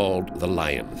 is called the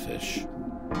lionfish.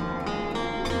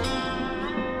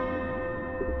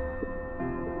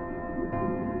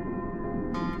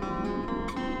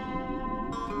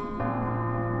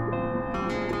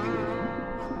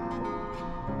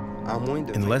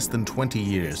 In less than 20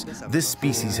 years, this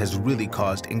species has really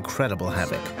caused incredible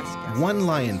havoc. One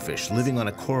lionfish living on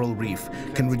a coral reef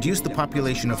can reduce the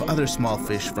population of other small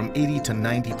fish from 80 to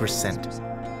 90%.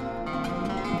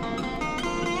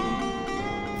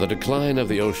 The decline of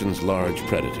the ocean's large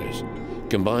predators,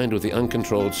 combined with the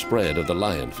uncontrolled spread of the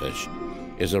lionfish,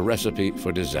 is a recipe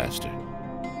for disaster.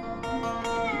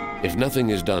 If nothing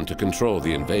is done to control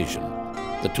the invasion,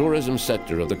 the tourism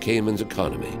sector of the Cayman's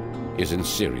economy is in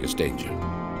serious danger.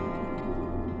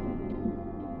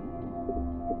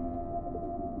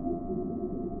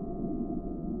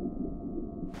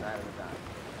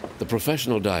 The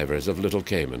professional divers of Little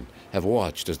Cayman have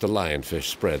watched as the lionfish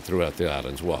spread throughout the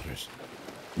island's waters.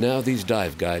 Now these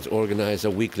dive guides organize a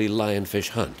weekly lionfish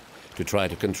hunt to try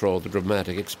to control the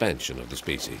dramatic expansion of the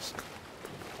species.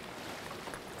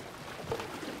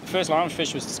 The first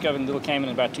lionfish was discovered in Little Cayman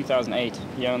in about 2008,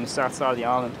 here on the south side of the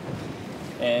island.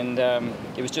 And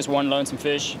it was just one lonesome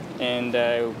fish, and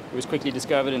it was quickly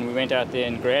discovered, and we went out there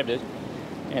and grabbed it.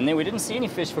 And then we didn't see any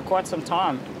fish for quite some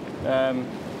time,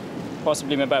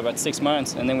 possibly about 6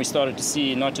 months. And then we started to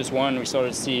see not just one, we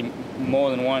started to see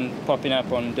more than one popping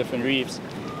up on different reefs.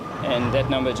 And that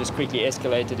number just quickly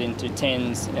escalated into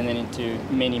tens and then into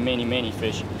many, many, many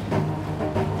fish.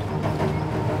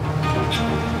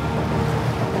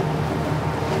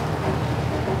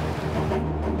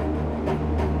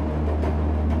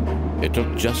 It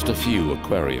took just a few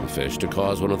aquarium fish to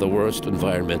cause one of the worst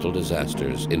environmental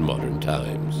disasters in modern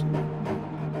times.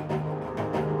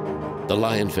 The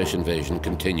lionfish invasion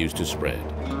continues to spread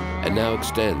and now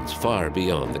extends far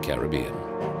beyond the Caribbean.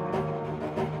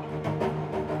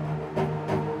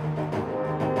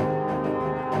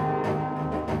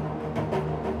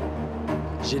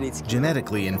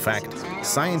 Genetically, in fact,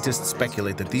 scientists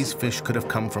speculate that these fish could have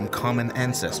come from common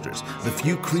ancestors, the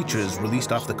few creatures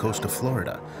released off the coast of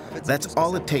Florida. That's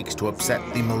all it takes to upset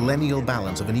the millennial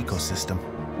balance of an ecosystem.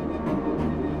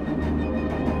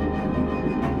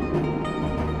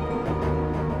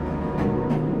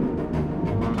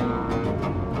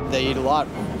 They eat a lot.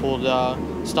 Pulled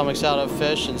stomachs out of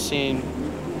fish and seen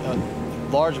a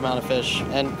large amount of fish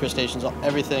and crustaceans,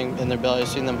 everything in their belly.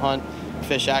 Seen them hunt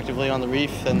fish actively on the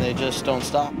reef, and they just don't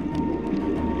stop.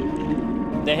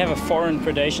 They have a foreign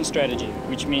predation strategy,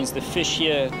 which means the fish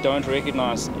here don't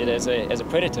recognize it as a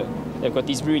predator. They've got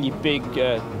these really big,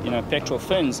 pectoral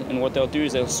fins, and what they'll do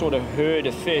is they'll sort of herd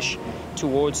a fish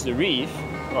towards the reef,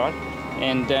 right?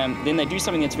 And then they do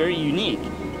something that's very unique.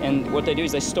 and what they do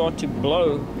is they start to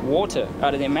blow water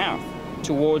out of their mouth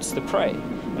towards the prey.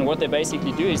 And what they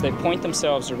basically do is they point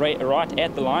themselves right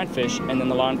at the lionfish, and then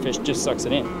the lionfish just sucks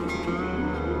it in.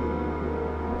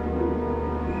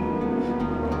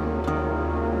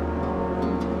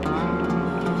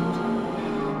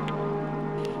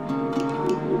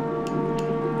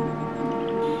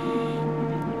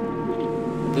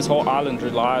 This whole island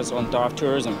relies on dive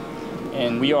tourism,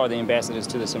 and we are the ambassadors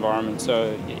to this environment,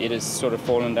 so it has sort of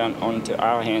fallen down onto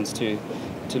our hands to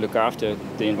look after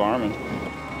the environment.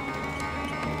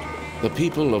 The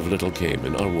people of Little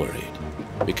Cayman are worried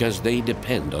because they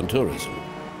depend on tourism.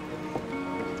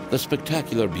 The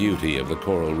spectacular beauty of the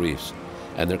coral reefs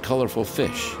and their colorful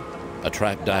fish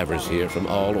attract divers here from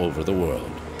all over the world.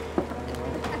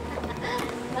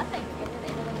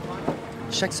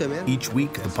 Each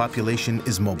week, the population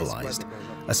is mobilized.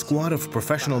 A squad of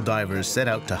professional divers set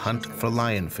out to hunt for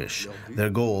lionfish. Their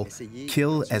goal,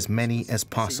 kill as many as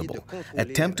possible.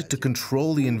 Attempt to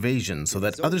control the invasion so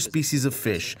that other species of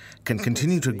fish can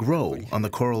continue to grow on the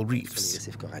coral reefs.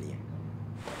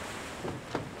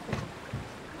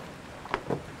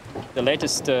 The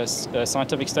latest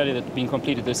scientific study that's been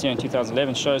completed this year in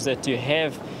 2011 shows that to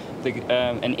have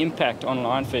an impact on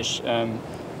lionfish,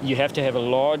 you have to have a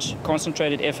large,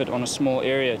 concentrated effort on a small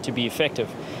area to be effective.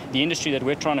 The industry that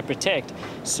we're trying to protect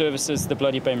services the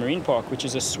Bloody Bay Marine Park, which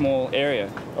is a small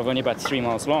area of only about 3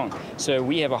 miles long. So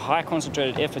we have a high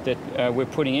concentrated effort that we're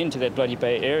putting into that Bloody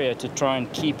Bay area to try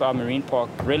and keep our marine park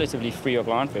relatively free of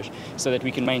lionfish so that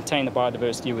we can maintain the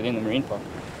biodiversity within the marine park.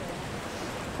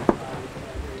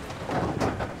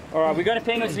 All right, we're going to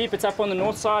Penguins Leap. It's up on the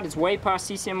north side. It's way past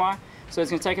CCMI, so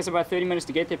it's going to take us about 30 minutes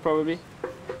to get there probably.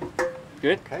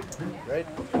 Good. Okay, great.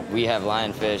 We have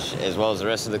lionfish as well as the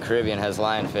rest of the Caribbean has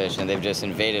lionfish, and they've just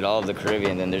invaded all of the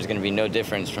Caribbean. Then there's going to be no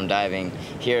difference from diving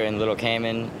here in Little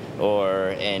Cayman or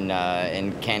in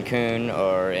Cancun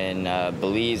or in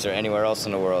Belize or anywhere else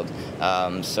in the world.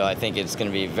 So I think it's going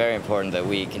to be very important that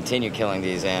we continue killing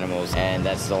these animals, and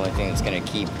that's the only thing that's going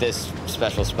to keep this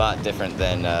special spot different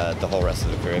than the whole rest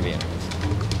of the Caribbean.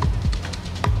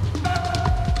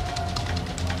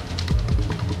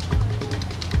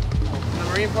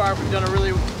 Marine Park, we've done a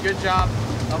really good job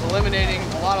of eliminating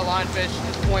a lot of lionfish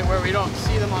to the point where we don't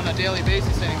see them on a daily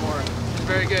basis anymore. It's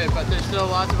very good, but there's still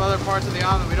lots of other parts of the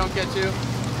island we don't get to.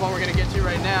 It's one we're going to get to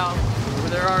right now, where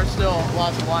there are still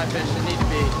lots of lionfish that need to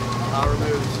be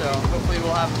removed. So hopefully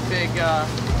we'll have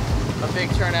a big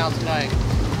turnout tonight.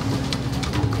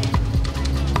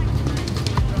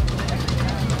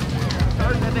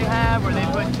 That they have, where they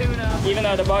put tuna. Even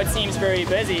though the boat seems very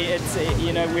busy, it's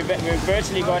we've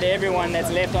virtually got everyone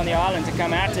that's left on the island to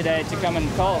come out today to come and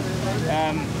cull.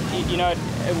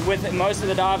 With most of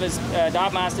the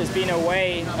dive masters being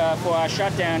away for our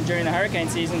shutdown during the hurricane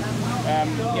season,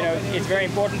 it's very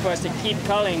important for us to keep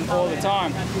culling all the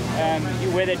time.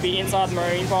 Whether it be inside the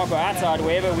marine park or outside,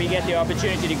 wherever we get the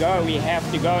opportunity to go, we have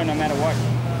to go no matter what.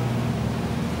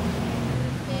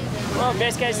 Well,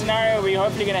 best case scenario, we're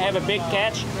hopefully going to have a big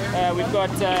catch. We've got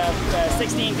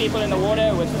 16 people in the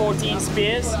water with 14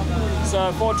 spears.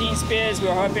 So 14 spears,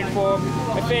 we're hoping for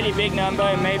a fairly big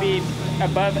number, maybe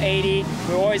above 80.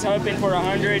 We're always hoping for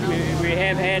 100. We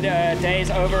have had days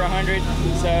over 100,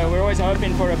 so we're always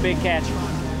hoping for a big catch.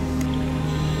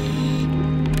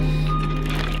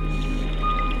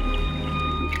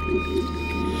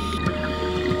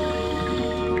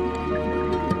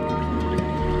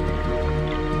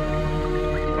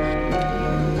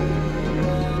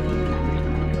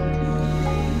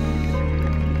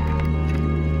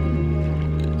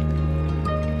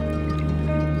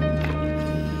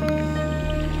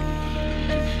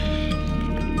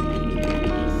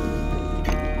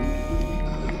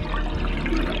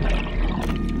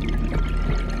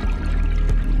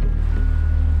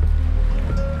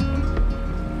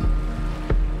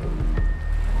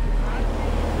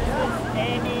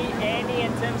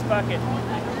 Bucket.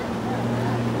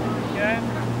 Okay.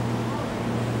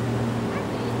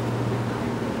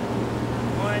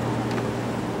 1,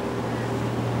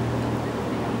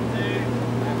 2,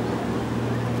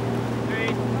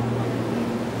 3.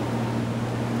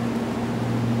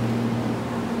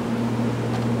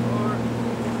 4,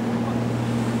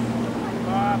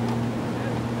 5.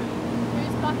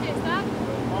 Whose bucket is that?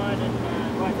 Mine and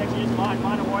well, it's actually just mine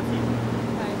and Watsy's.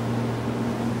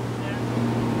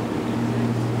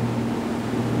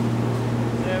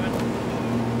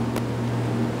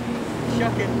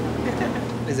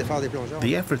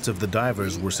 The efforts of the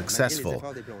divers were successful,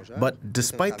 but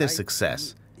despite their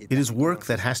success, It is work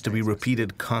that has to be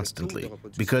repeated constantly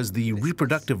because the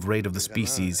reproductive rate of the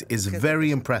species is very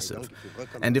impressive.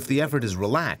 And if the effort is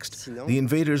relaxed, the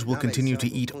invaders will continue to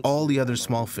eat all the other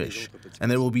small fish, and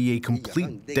there will be a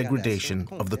complete degradation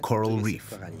of the coral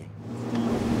reef.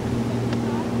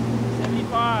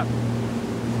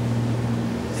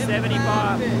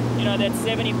 75. You know, that's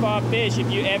 75 fish.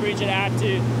 If you average it out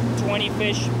to 20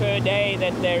 fish per day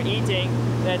that they're eating,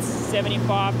 that's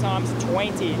 75 times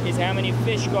 20 is how many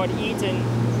fish got eaten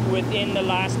within the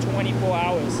last 24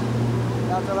 hours.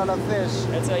 That's a lot of fish.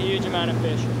 That's a huge amount of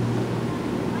fish.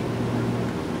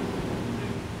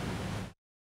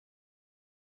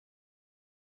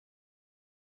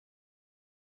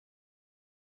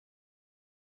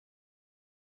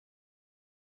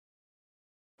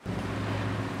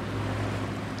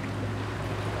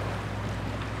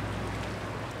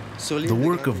 The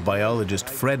work of biologist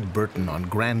Fred Burton on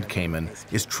Grand Cayman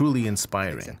is truly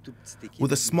inspiring.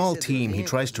 With a small team, he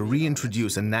tries to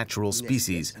reintroduce a natural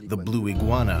species, the blue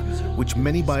iguana, which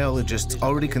many biologists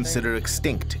already consider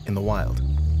extinct in the wild.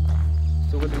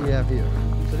 So what do we have here?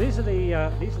 So these are the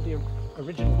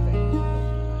original things.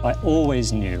 I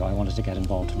always knew I wanted to get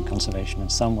involved in conservation in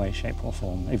some way, shape or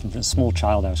form. Even as a small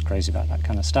child, I was crazy about that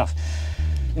kind of stuff.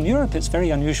 In Europe, it's very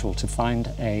unusual to find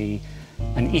an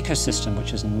ecosystem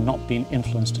which has not been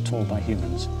influenced at all by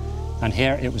humans. And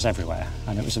here it was everywhere,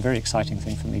 and it was a very exciting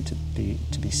thing for me to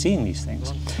be seeing these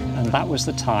things. And that was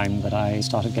the time that I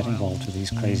started getting involved with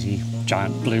these crazy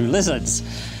giant blue lizards.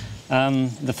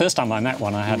 The first time I met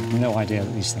one, I had no idea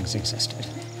that these things existed.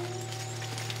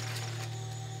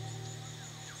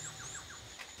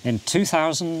 In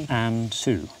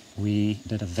 2002, we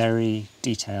did a very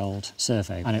detailed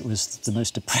survey, and it was the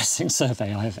most depressing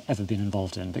survey I've ever been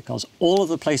involved in, because all of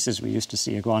the places we used to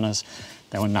see iguanas,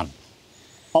 there were none.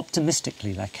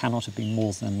 Optimistically, there cannot have been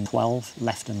more than 12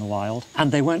 left in the wild,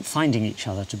 and they weren't finding each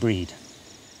other to breed.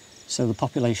 So the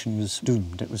population was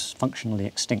doomed. It was functionally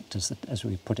extinct, as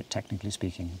we put it, technically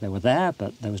speaking. They were there,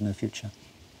 but there was no future.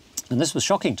 And this was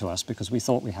shocking to us because we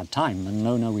thought we had time, and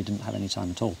no, we didn't have any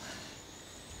time at all.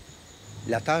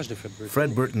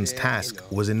 Fred Burton's task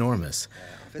was enormous.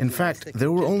 In fact,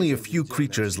 there were only a few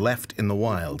creatures left in the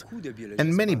wild,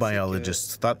 and many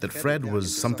biologists thought that Fred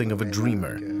was something of a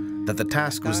dreamer, that the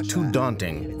task was too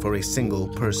daunting for a single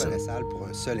person.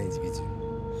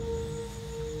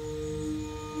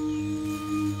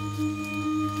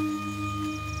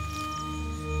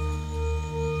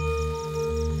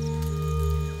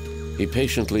 He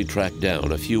patiently tracked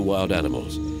down a few wild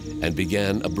animals and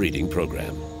began a breeding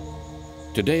program.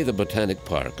 Today, the Botanic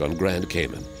Park on Grand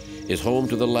Cayman is home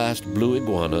to the last blue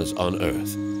iguanas on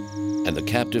Earth, and the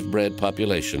captive bred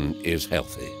population is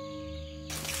healthy.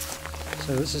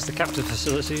 So this is the captive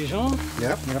facility, Jean.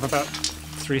 Yep. We have about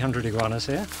 300 iguanas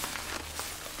here.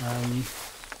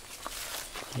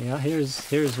 Yeah,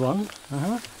 here's one.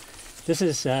 This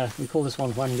is, we call this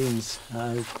one Juan Lins.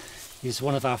 He's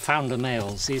one of our founder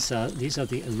males. These are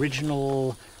the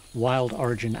original wild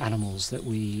origin animals that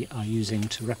we are using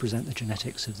to represent the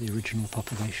genetics of the original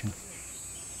population.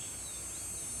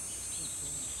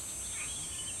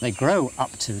 They grow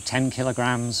up to 10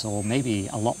 kilograms or maybe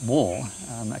a lot more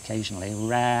occasionally.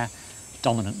 Rare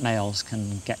dominant males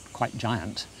can get quite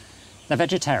giant. They're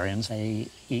vegetarians. They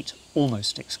eat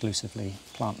almost exclusively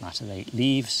plant matter. They eat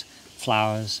leaves,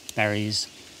 flowers, berries,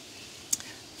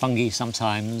 fungi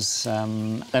sometimes.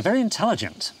 They're very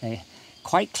intelligent. They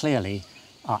quite clearly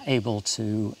are able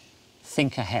to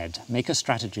think ahead, make a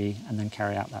strategy, and then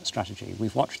carry out that strategy.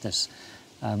 We've watched this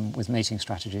with mating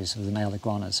strategies of the male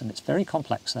iguanas, and it's very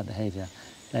complex, their behavior.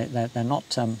 They're not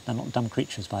dumb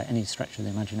creatures by any stretch of the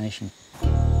imagination.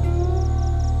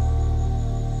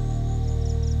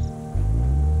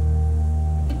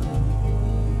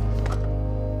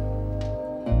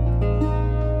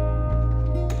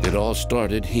 It all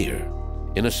started here,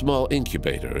 in a small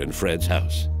incubator in Fred's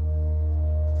house.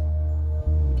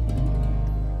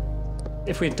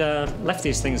 If we'd left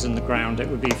these things in the ground, it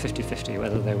would be 50-50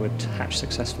 whether they would hatch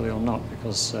successfully or not,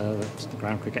 because the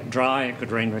ground could get dry, it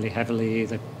could rain really heavily,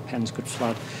 the pens could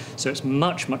flood. So it's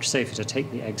much, much safer to take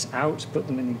the eggs out, put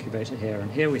them in the incubator here,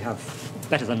 and here we have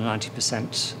better than a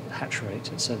 90% hatch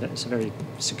rate. It's a very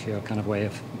secure kind of way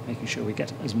of making sure we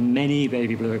get as many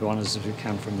baby blue iguanas as we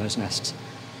can from those nests.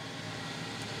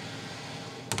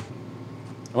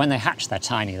 When they hatch, they're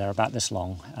tiny, they're about this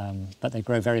long, but they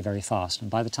grow very, very fast. And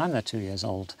by the time they're 2 years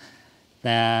old,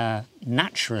 they're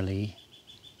naturally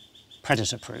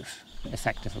predator-proof,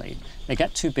 effectively. They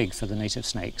get too big for the native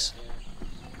snakes.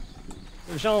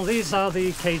 Jean, these are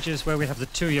the cages where we have the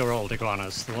 2-year-old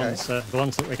iguanas, the ones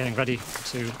that we're getting ready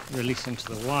to release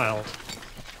into the wild.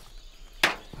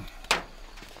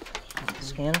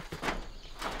 scanner.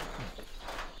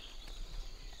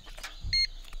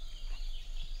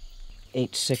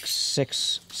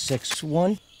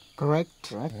 $86661. Correct.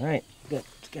 Correct. All right, good.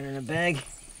 Let's get it in a bag.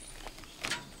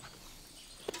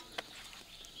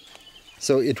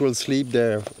 So it will sleep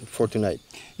there for tonight?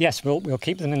 Yes, we'll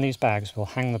keep them in these bags. We'll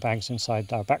hang the bags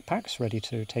inside our backpacks, ready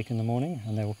to take in the morning,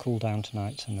 and they will cool down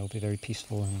tonight, and they'll be very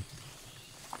peaceful.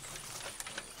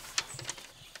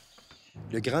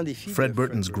 Fred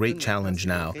Burton's great challenge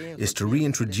now is to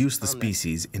reintroduce the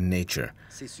species in nature.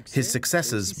 His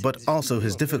successes, but also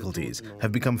his difficulties,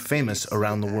 have become famous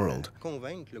around the world,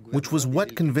 which was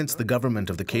what convinced the government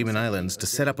of the Cayman Islands to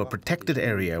set up a protected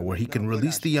area where he can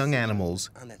release the young animals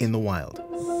in the wild.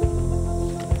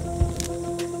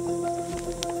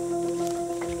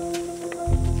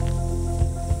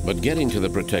 But getting to the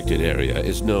protected area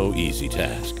is no easy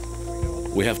task.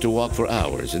 We have to walk for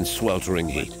hours in sweltering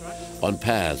heat, on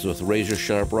paths with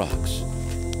razor-sharp rocks,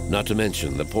 not to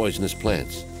mention the poisonous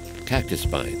plants, cactus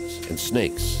spines, and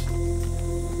snakes.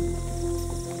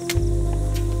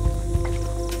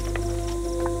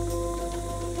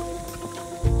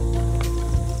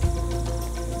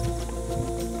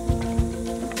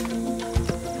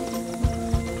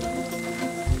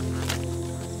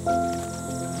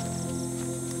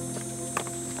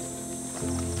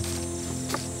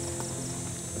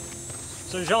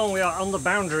 So Jean, we are on the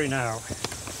boundary now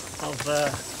of the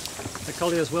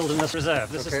Collier's Wilderness Reserve.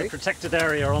 This is the protected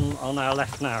area on our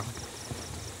left now.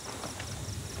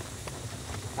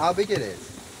 How big it is?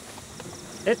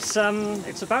 It's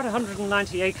about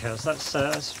 190 acres. That's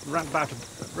about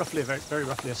roughly, very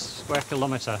roughly a square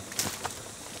kilometre.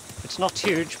 It's not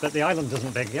huge, but the island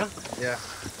isn't big, yeah? Yeah.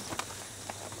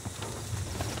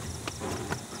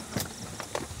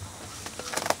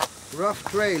 Rough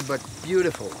trail, but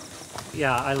beautiful.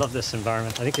 Yeah, I love this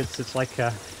environment. I think it's like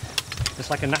a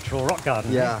natural rock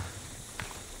garden. Yeah.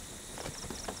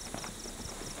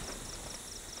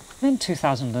 In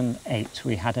 2008,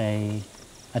 we had a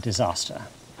disaster.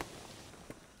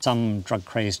 Some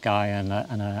drug-crazed guy and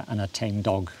a tame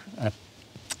dog, a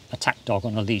tact dog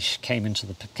on a leash, came into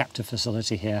the captive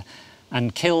facility here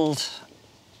and killed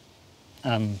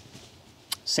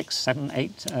 6, 7,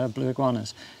 8 blue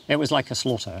iguanas. It was like a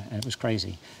slaughter, and it was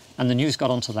crazy. And the news got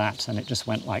onto that, and it just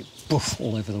went like poof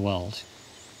all over the world.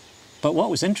 But what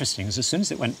was interesting is as soon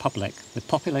as it went public, the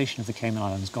population of the Cayman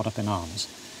Islands got up in arms.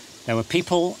 There were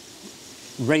people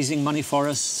raising money for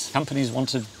us. Companies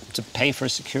wanted to pay for a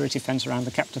security fence around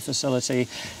the captive facility.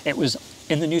 It was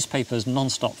in the newspapers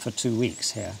non-stop for 2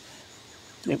 weeks here.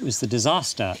 It was the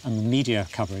disaster and the media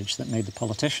coverage that made the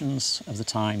politicians of the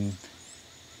time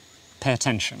pay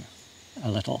attention a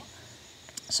little.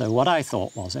 So what I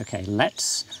thought was, okay,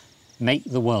 let's make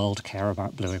the world care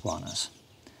about blue iguanas.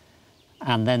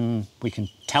 And then we can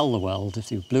tell the world if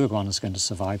the blue iguana is going to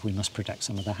survive, we must protect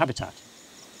some of their habitat.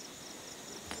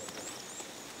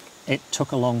 It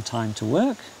took a long time to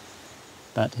work,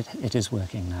 but it is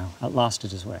working now. At last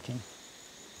it is working.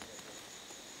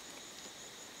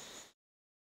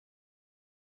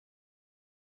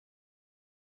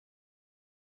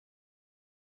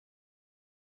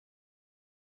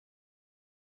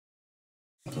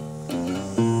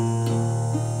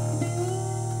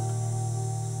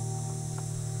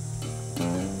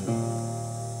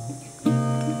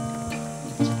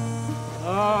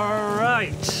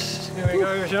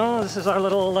 Jean, this is our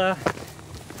little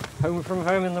home from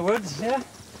home in the woods, yeah?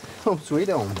 Oh, sweet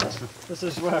home. This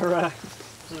is where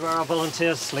our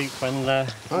volunteers sleep when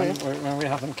we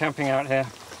have them camping out here.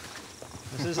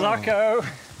 This is Larko.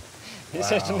 He's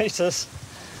here to meet us.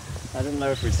 I didn't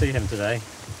know if we'd see him today.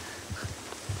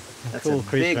 That's cool a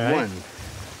creature, big one.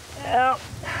 Yeah.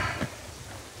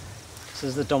 This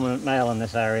is the dominant male in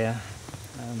this area.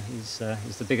 He's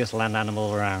the biggest land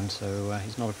animal around, so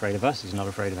he's not afraid of us, he's not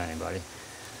afraid of anybody.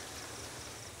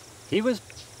 He was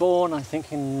born, I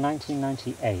think, in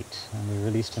 1998, and we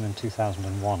released him in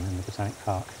 2001 in the Botanic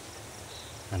Park.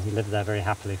 And he lived there very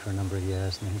happily for a number of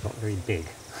years, and then he got very big.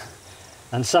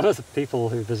 And some of the people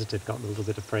who visited got a little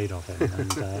bit afraid of him,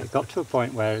 and it got to a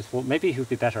point where it's, well, maybe he would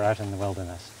be better out in the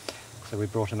wilderness. So we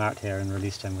brought him out here and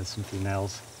released him with some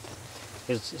females.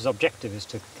 His objective is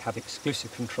to have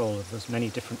exclusive control of as many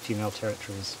different female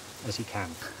territories as he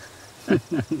can.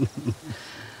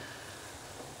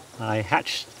 I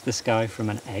hatched this guy from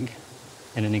an egg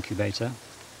in an incubator.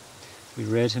 We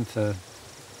reared him for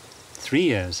 3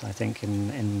 years, I think,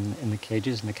 in the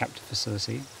cages in the captive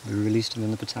facility. We released him in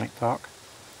the Botanic Park,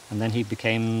 and then he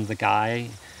became the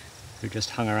guy who just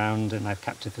hung around in our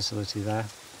captive facility there.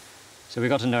 So we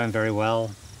got to know him very well,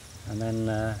 and then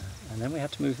we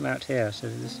had to move him out here. So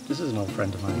this is an old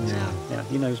friend of mine. Yeah. Yeah,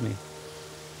 he knows me.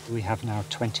 We have now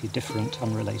 20 different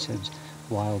unrelated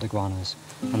wild iguanas,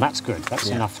 and that's good. That's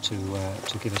enough to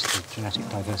give us the genetic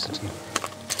diversity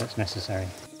that's necessary.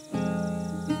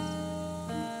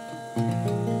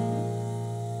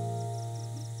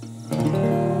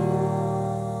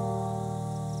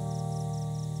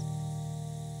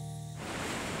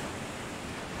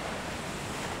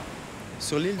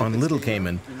 On Little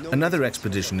Cayman, another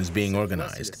expedition is being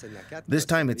organized. This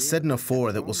time it's Sedna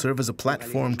 4 that will serve as a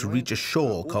platform to reach a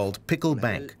shoal called Pickle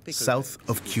Bank, south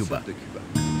of Cuba.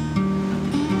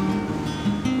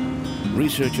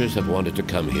 Researchers have wanted to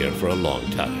come here for a long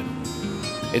time.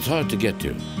 It's hard to get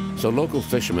to, so local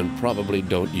fishermen probably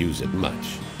don't use it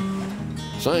much.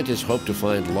 Scientists hope to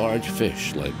find large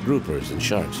fish like groupers and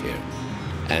sharks here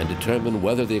and determine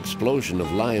whether the explosion of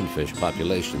lionfish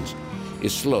populations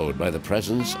is slowed by the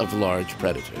presence of large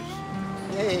predators.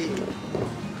 Hey.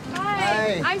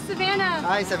 Hi. I'm Savannah.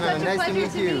 Hi, Savannah. Such a Nice to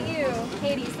pleasure meet you.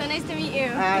 Katie, so nice to meet you.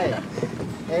 Hi.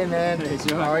 Hey, man. Hey,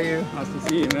 Joe. How are you? Nice to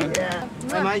see you, man. Yeah.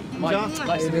 Hi, Mike. John.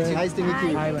 Nice to meet you. Nice to meet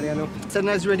you. Hi, Mariano.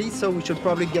 Sedna is ready, so we should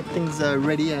probably get things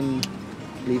ready and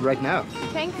leave right now.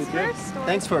 Thanks first? Or?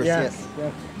 Thanks first, yes. Yeah.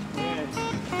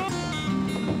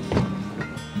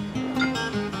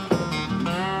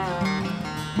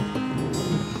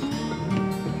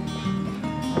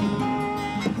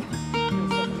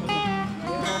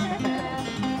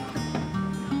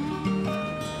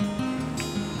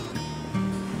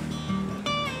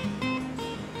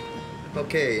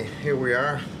 Okay, here we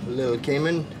are, Little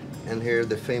Cayman, and here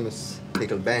the famous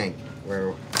Pickle Bank,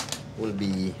 where we'll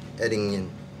be heading in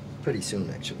pretty soon,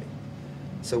 actually.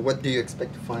 So what do you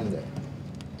expect to find there?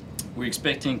 We're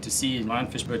expecting to see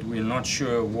lionfish, but we're not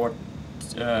sure what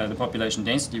the population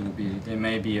density will be. There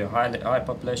may be a high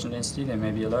population density, there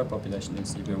may be a low population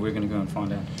density, but we're going to go and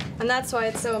find out. And that's why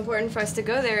it's so important for us to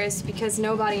go there, is because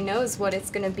nobody knows what it's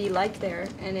going to be like there.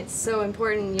 And it's so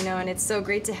important, you know, and it's so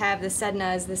great to have the Sedna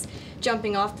as this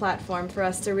jumping off platform for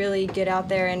us to really get out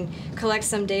there and collect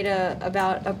some data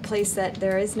about a place that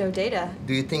there is no data.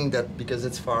 Do you think that because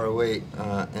it's far away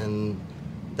and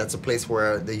that's a place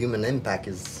where the human impact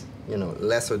is, you know,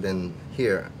 lesser than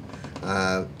here,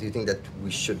 do you think that we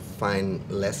should find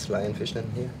less lionfish than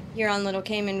here? Here on Little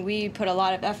Cayman, we put a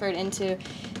lot of effort into,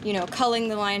 you know, culling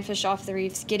the lionfish off the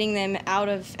reefs, getting them out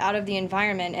of the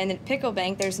environment. And at Pickle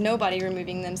Bank, there's nobody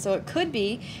removing them. So it could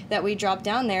be that we drop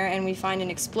down there and we find an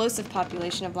explosive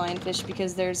population of lionfish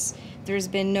because there's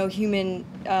been no human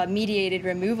mediated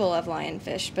removal of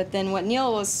lionfish. But then what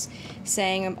Neil was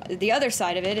saying, the other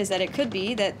side of it, is that it could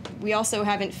be that we also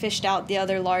haven't fished out the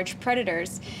other large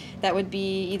predators that would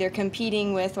be either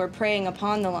competing with or preying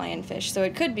upon the lionfish. So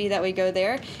it could be that we go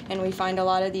there and we find a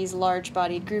lot of these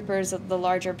large-bodied groupers of the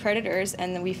larger predators,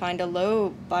 and then we find a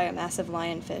low biomass of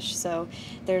lionfish. So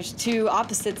there's two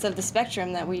opposites of the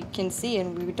spectrum that we can see,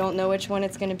 and we don't know which one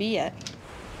it's going to be yet.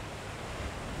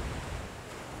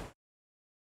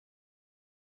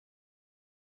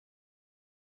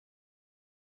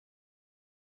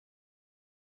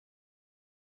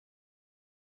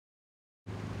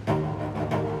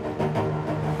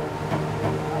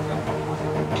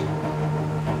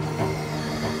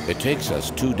 It takes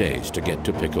us 2 days to get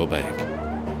to Pickle Bank.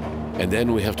 And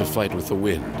then we have to fight with the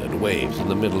wind and waves in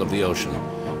the middle of the ocean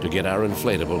to get our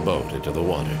inflatable boat into the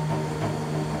water.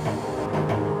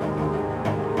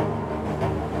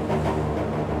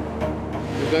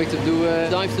 We're going to do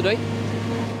a dive today.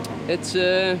 It's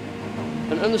an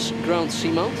underground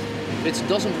seamount. It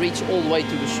doesn't reach all the way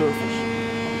to the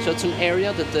surface. So it's an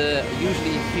area that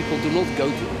usually people do not go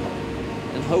to.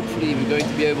 And hopefully we're going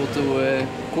to be able to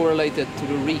correlate it to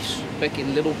the reefs back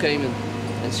in Little Cayman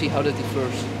and see how that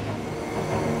differs.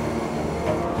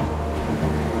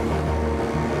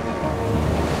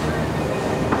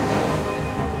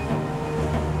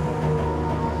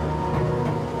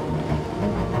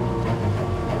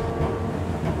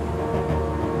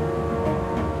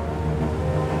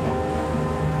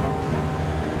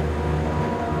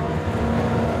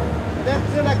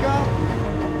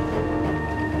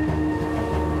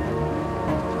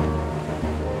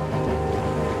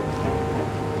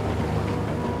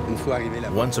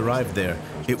 Once arrived there,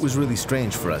 it was really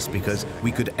strange for us because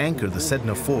we could anchor the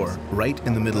Sedna 4 right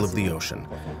in the middle of the ocean.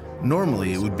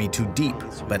 Normally it would be too deep,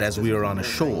 but as we are on a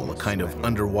shoal, a kind of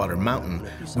underwater mountain,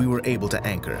 we were able to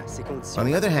anchor. On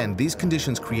the other hand, these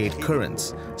conditions create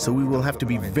currents, so we will have to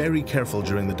be very careful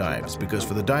during the dives because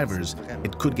for the divers,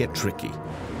 it could get tricky.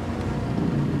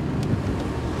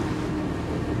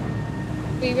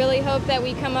 We really hope that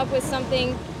we come up with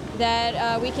something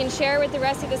that we can share with the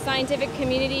rest of the scientific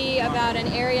community about an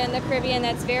area in the Caribbean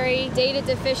that's very data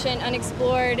deficient,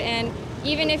 unexplored, and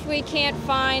even if we can't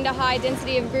find a high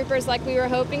density of groupers like we were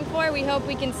hoping for, we hope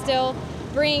we can still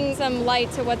bring some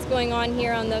light to what's going on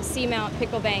here on the seamount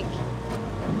pickle bank.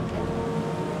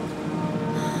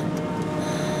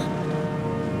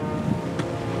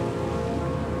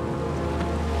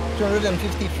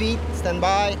 250 feet, stand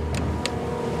by.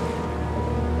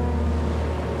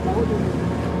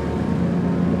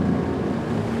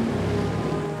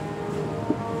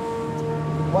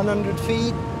 100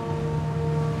 feet.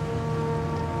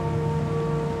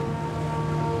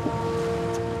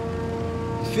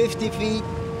 50 feet.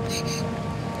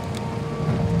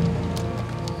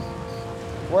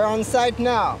 We're on site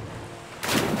now.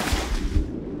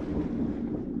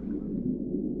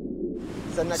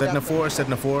 Sedna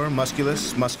 4,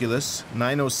 musculus, musculus,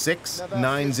 906,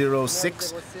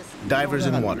 906, divers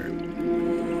in water.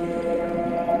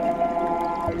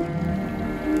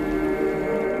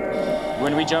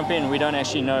 When we jump in, we don't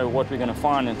actually know what we're going to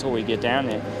find until we get down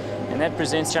there. And that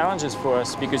presents challenges for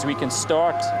us because we can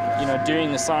start,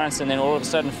 doing the science and then all of a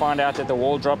sudden find out that the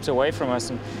wall drops away from us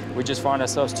and we just find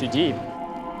ourselves too deep.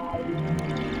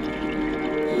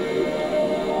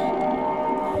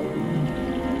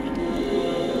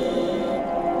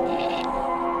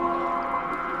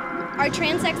 Our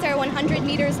transects are 100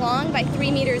 meters long by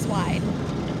 3 meters wide.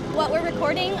 What we're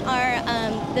recording are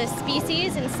the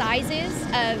species and sizes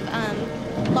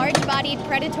of large-bodied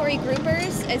predatory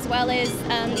groupers as well as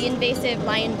the invasive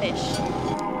lionfish.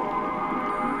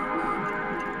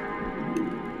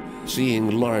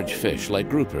 Seeing large fish like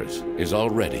groupers is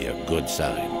already a good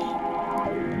sign.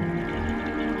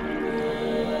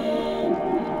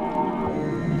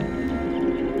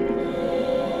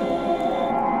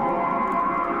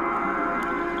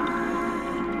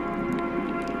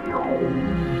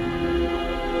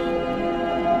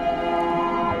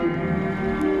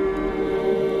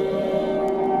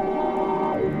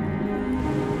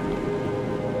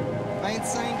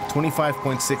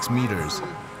 .6 meters.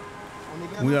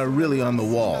 We are really on the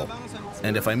wall,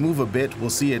 and if I move a bit, we'll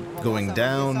see it going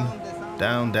down,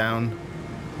 down, down.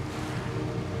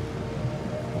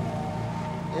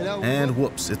 And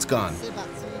whoops, it's gone.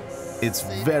 It's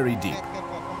very deep.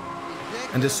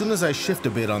 And as soon as I shift a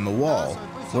bit on the wall,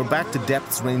 we're back to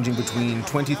depths ranging between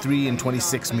 23 and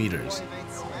 26 meters.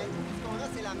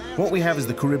 What we have is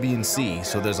the Caribbean Sea,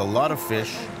 so there's a lot of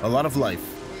fish, a lot of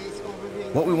life.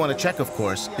 What we want to check, of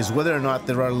course, is whether or not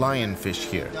there are lionfish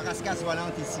here.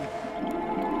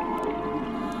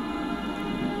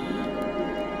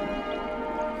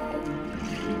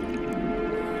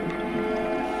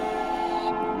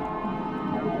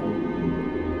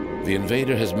 The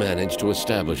invader has managed to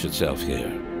establish itself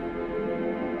here.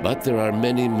 But there are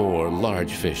many more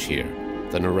large fish here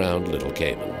than around Little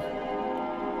Cayman.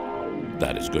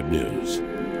 That is good news.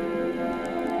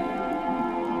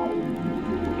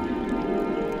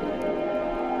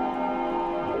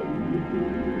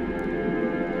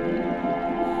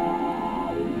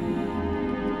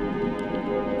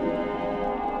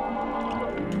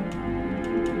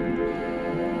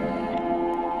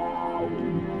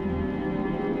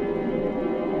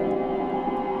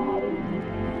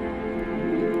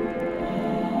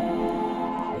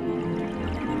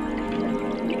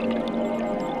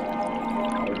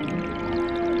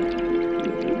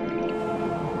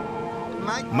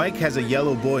 Mike has a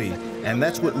yellow buoy, and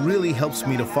that's what really helps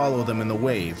me to follow them in the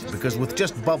wave, because with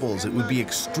just bubbles, it would be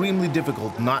extremely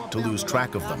difficult not to lose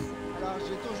track of them.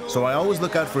 So I always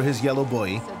look out for his yellow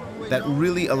buoy. That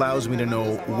really allows me to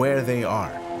know where they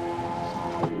are.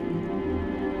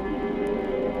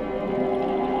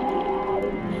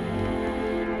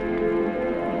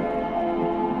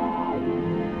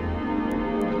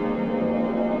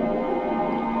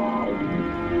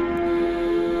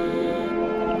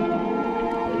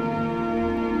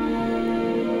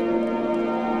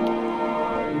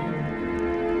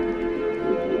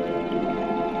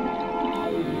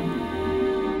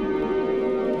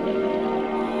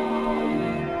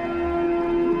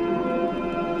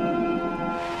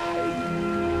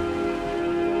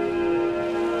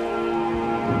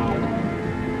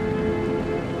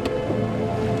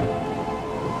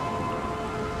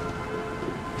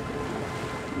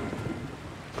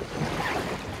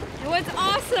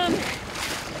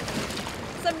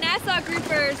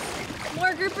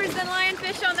 More groupers than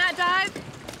lionfish on that dive.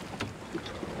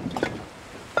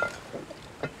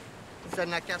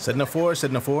 Sedna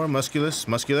 4, musculus,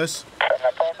 musculus.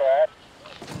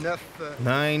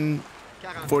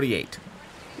 948.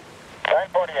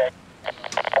 948.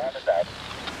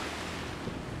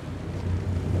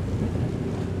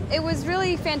 It was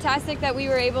really fantastic that we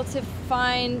were able to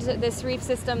find this reef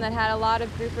system that had a lot of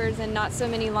groupers and not so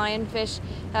many lionfish.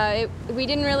 We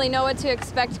didn't really know what to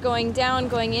expect going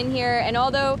in here, and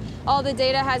although all the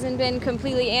data hasn't been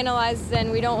completely analyzed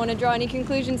and we don't want to draw any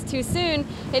conclusions too soon,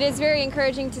 it is very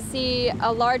encouraging to see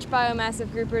a large biomass of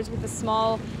groupers with a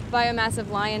small biomass of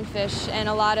lionfish and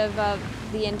a lot of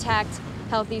the intact,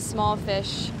 healthy small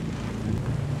fish.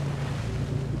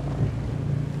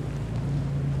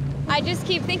 I just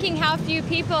keep thinking how few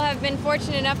people have been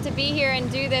fortunate enough to be here and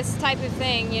do this type of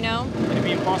thing, you know? It'd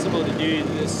be impossible to do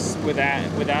this without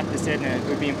the Sedna. It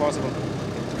would be impossible.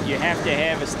 You have to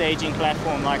have a staging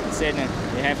platform like the Sedna.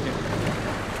 You have to.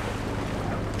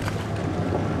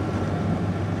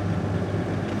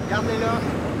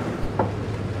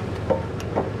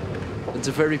 It's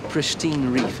a very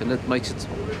pristine reef, and that makes it,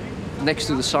 next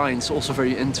to the science, also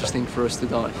very interesting for us to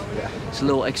dive. Yeah. It's a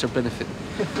little extra benefit.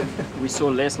 We saw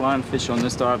less lionfish on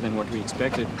this dive than what we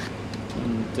expected.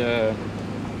 And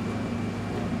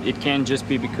it can just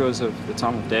be because of the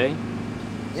time of day.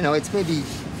 You know, it's maybe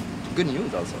good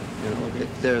news also. You know,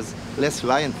 if there's less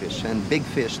lionfish and big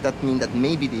fish, that means that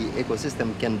maybe the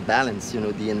ecosystem can balance, you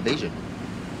know, the invasion.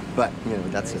 But, you know,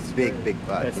 that's a big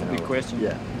but. That's a big question.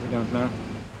 Yeah. We don't know.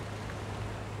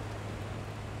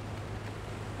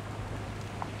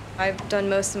 I've done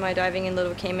most of my diving in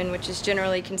Little Cayman, which is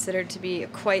generally considered to be a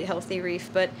quite healthy reef,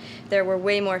 but there were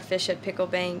way more fish at Pickle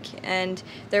Bank, and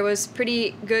there was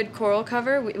pretty good coral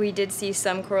cover. We did see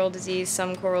some coral disease,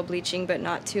 some coral bleaching, but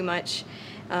not too much.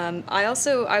 I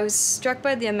was struck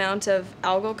by the amount of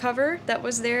algal cover that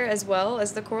was there as well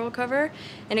as the coral cover,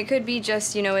 and it could be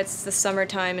just, you know, it's the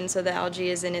summertime and so the algae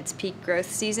is in its peak growth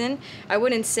season. I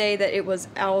wouldn't say that it was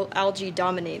algae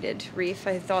dominated reef.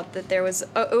 I thought that there was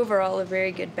overall a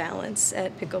very good balance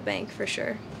at Pickle Bank for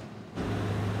sure.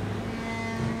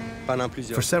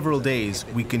 For several days,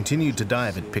 we continued to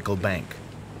dive at Pickle Bank.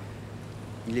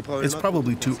 It's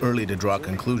probably too early to draw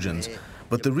conclusions,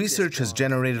 but the research has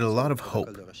generated a lot of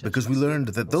hope because we learned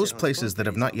that those places that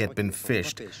have not yet been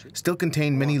fished still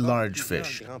contain many large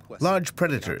fish, large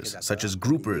predators such as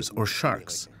groupers or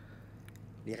sharks.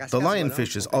 The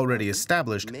lionfish is already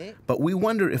established, but we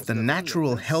wonder if the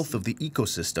natural health of the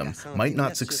ecosystem might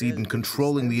not succeed in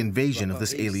controlling the invasion of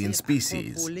this alien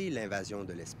species.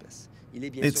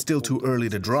 It's still too early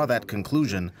to draw that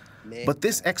conclusion, but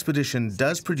this expedition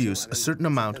does produce a certain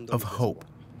amount of hope.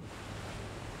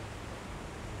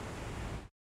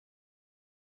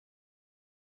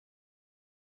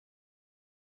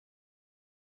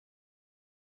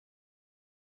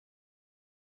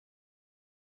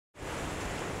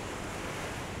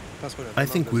 I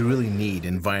think we really need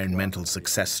environmental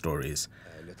success stories.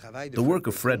 The work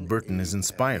of Fred Burton is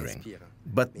inspiring,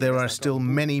 but there are still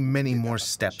many more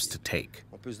steps to take.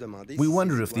 We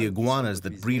wonder if the iguanas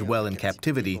that breed well in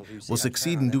captivity will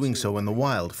succeed in doing so in the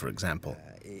wild, for example.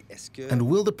 And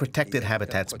will the protected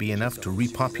habitats be enough to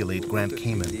repopulate Grand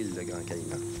Cayman?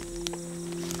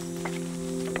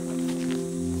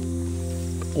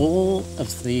 All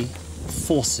of the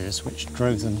forces which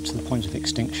drove them to the point of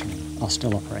extinction are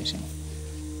still operating.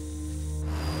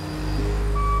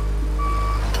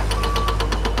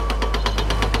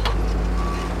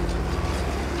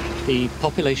 The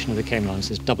population of the Cayman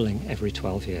Islands is doubling every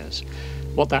 12 years.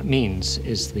 What that means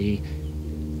is the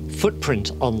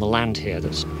footprint on the land here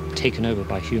that's taken over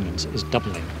by humans is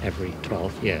doubling every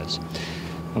 12 years.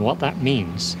 And what that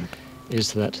means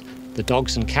is that the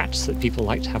dogs and cats that people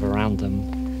like to have around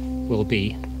them will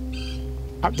be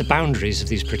at the boundaries of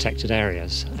these protected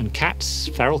areas. And cats,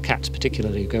 feral cats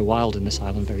particularly, go wild in this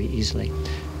island very easily.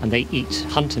 And they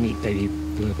hunt and eat baby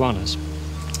blue iguanas.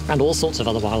 And all sorts of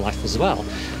other wildlife as well.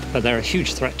 But they're a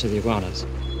huge threat to the iguanas.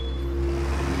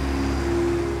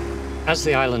 As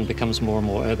the island becomes more and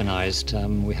more urbanized,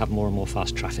 we have more and more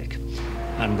fast traffic.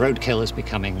 And roadkill is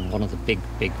becoming one of the big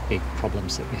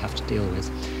problems that we have to deal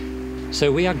with.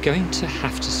 So we are going to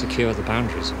have to secure the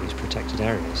boundaries of these protected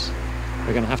areas.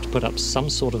 We're going to have to put up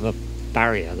some sort of a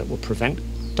barrier that will prevent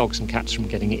dogs and cats from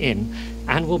getting in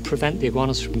and will prevent the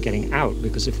iguanas from getting out,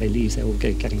 because if they leave, they will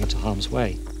be getting into harm's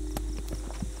way.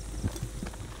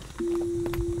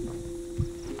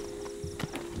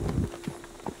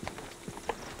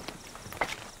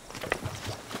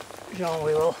 Jean,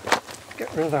 we will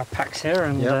get rid of our packs here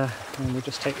and we'll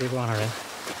just take the iguana in.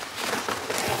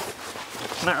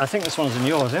 Matt, I think this one's in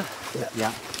yours, yeah?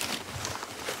 Yeah.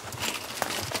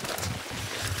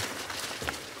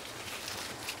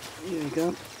 Here you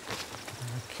go.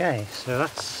 Okay, so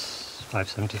that's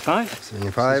 575.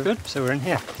 575. That's good, so we're in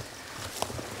here.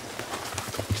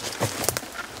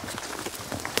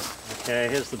 Okay,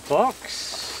 here's the box.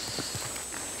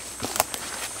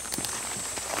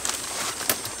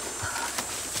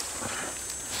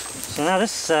 So now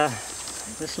this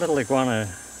little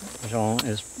iguana, Jean,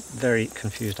 is a very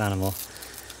confused animal,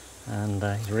 and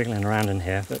he's wriggling around in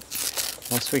here, but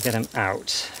once we get him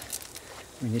out,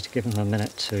 we need to give him a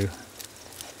minute to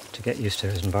get used to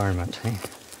his environment. Eh?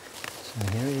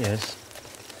 So here he is.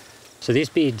 So these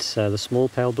beads, the small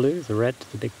pale blue, the red,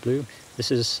 the big blue,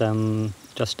 this is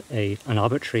just an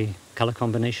arbitrary colour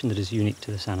combination that is unique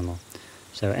to this animal.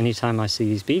 So anytime I see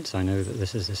these beads, I know that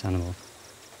this is this animal.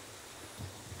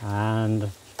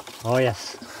 And, oh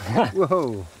yes.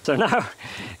 Whoa! So now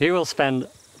he will spend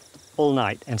all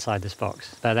night inside this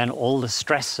box. But then all the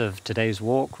stress of today's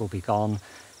walk will be gone,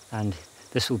 and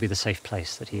this will be the safe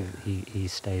place that he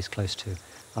stays close to.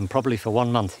 And probably for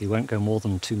 1 month he won't go more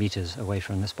than 2 meters away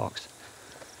from this box.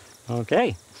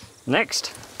 Okay,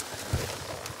 next.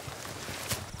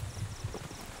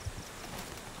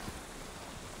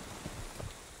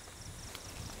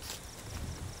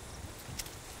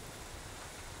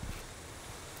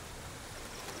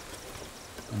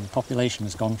 And the population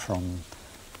has gone from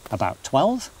about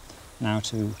 12 now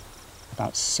to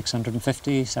about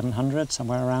 650, 700,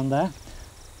 somewhere around there.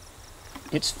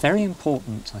 It's very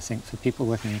important, I think, for people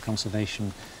working in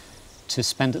conservation to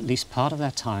spend at least part of their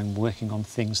time working on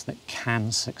things that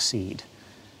can succeed.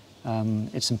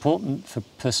 It's important for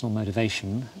personal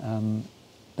motivation,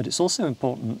 but it's also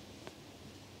important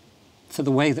for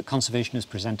the way that conservation is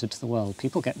presented to the world.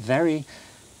 People get very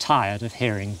tired of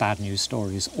hearing bad news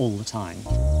stories all the time.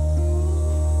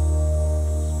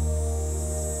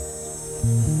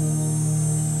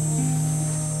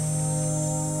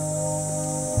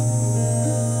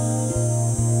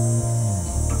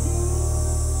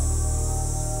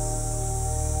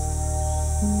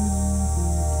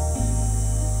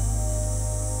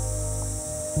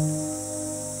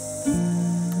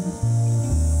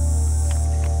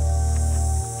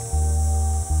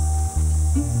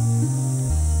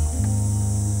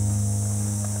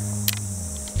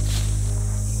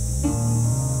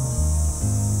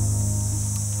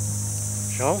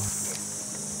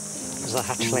 There's a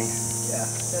hatchling. Yeah,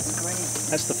 that's great.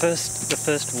 That's the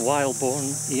first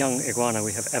wild-born young iguana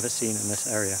we have ever seen in this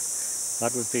area.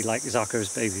 That would be like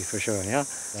Zarko's baby for sure, yeah?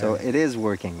 So it is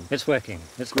working. It's working.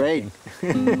 It's great.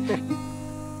 Working.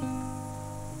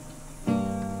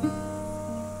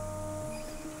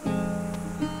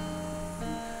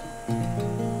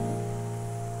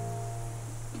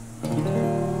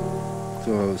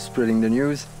 So spreading the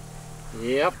news.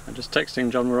 Yep. I'm just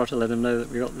texting John Moreau to let him know that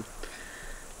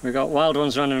we got wild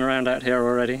ones running around out here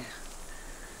already.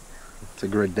 It's a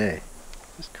great day.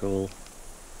 It's cool.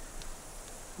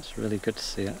 It's really good to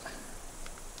see it.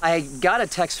 I got a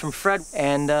text from Fred,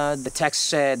 and the text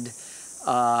said,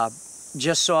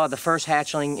 just saw the first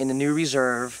hatchling in the new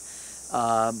reserve.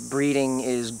 Breeding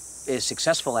is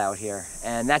successful out here,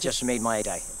 and that just made my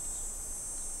day.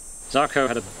 Zarko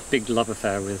had a big love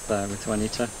affair with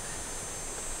Juanita,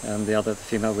 and the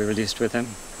female we released with him.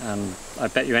 And I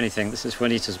bet you anything, this is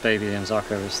Juanita's baby, and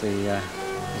Zarko is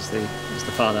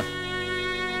the father.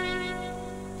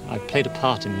 I played a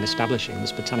part in establishing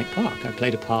this botanic park. I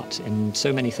played a part in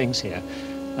so many things here.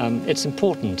 It's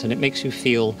important, and it makes you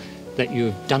feel that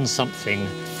you've done something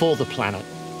for the planet.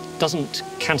 It doesn't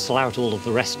cancel out all of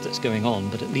the rest that's going on,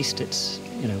 but at least it's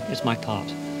my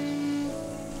part.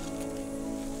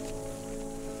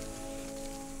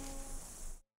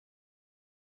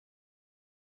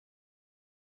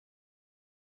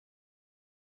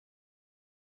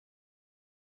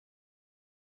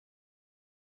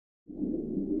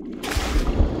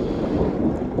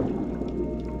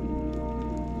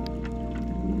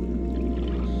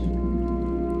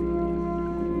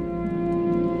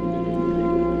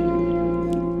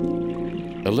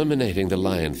 Eliminating the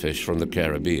lionfish from the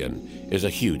Caribbean is a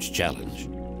huge challenge.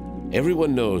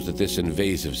 Everyone knows that this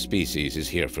invasive species is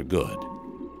here for good.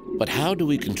 But how do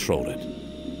we control it?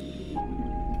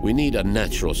 We need a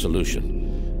natural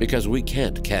solution, because we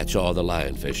can't catch all the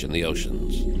lionfish in the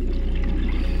oceans.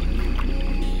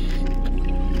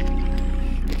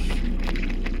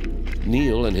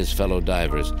 Neil and his fellow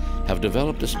divers have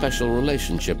developed a special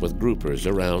relationship with groupers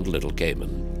around Little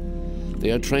Cayman.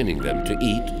 They are training them to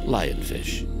eat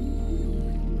lionfish.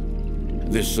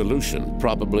 This solution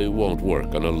probably won't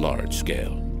work on a large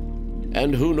scale.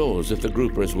 And who knows if the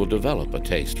groupers will develop a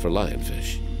taste for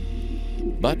lionfish.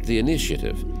 But the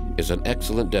initiative is an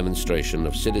excellent demonstration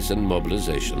of citizen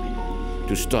mobilization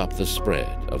to stop the spread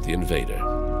of the invader.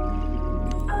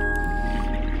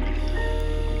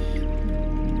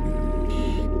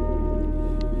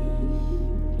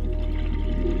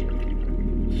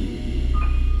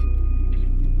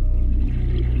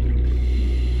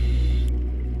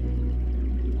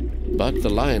 But the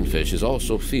lionfish is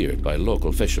also feared by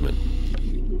local fishermen.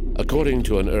 According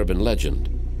to an urban legend,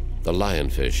 the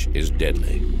lionfish is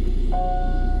deadly.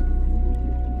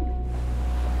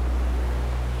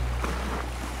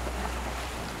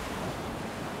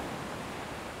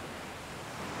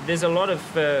 There's a lot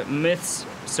of myths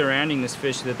surrounding this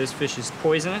fish, that this fish is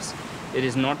poisonous. It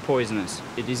is not poisonous.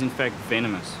 It is in fact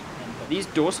venomous. These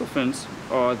dorsal fins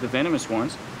are the venomous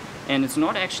ones, and it's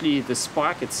not actually the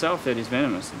spike itself that is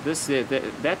venomous.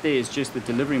 That there is just the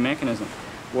delivery mechanism.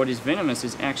 What is venomous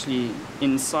is actually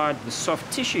inside the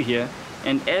soft tissue here,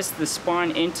 and as the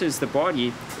spine enters the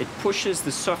body, it pushes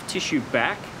the soft tissue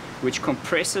back, which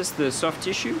compresses the soft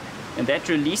tissue, and that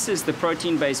releases the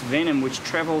protein-based venom, which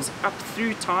travels up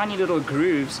through tiny little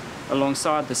grooves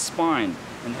alongside the spine.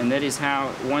 And that is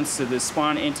how, once the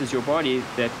spine enters your body,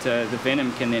 that the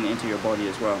venom can then enter your body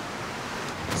as well.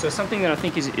 So something that I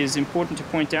think is important to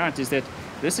point out is that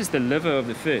this is the liver of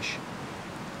the fish.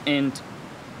 And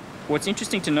what's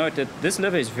interesting to note that this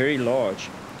liver is very large.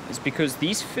 It's because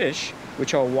these fish,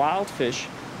 which are wild fish,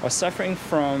 are suffering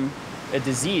from a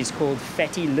disease called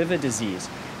fatty liver disease,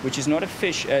 which is not a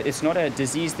fish, it's not a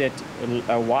disease that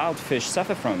wild fish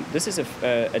suffer from. This is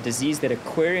a disease that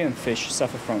aquarium fish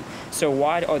suffer from. So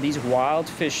why are these wild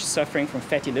fish suffering from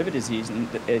fatty liver disease? And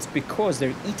it's because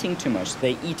they're eating too much.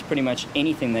 They eat pretty much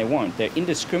anything they want. They're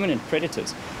indiscriminate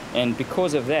predators. And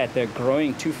because of that, they're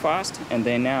growing too fast, and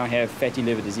they now have fatty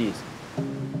liver disease.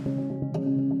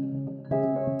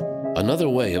 Another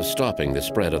way of stopping the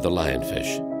spread of the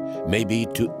lionfish may be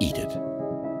to eat it.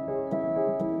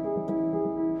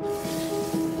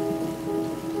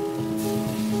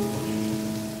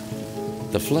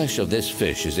 The flesh of this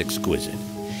fish is exquisite,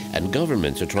 and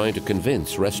governments are trying to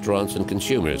convince restaurants and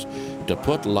consumers to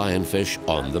put lionfish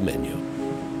on the menu.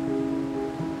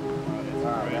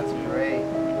 That's great.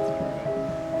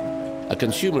 A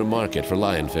consumer market for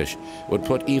lionfish would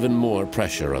put even more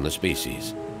pressure on the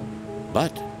species.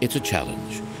 But it's a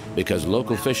challenge, because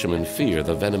local fishermen fear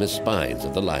the venomous spines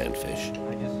of the lionfish.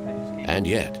 And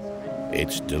yet,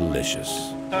 it's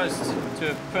delicious. Toast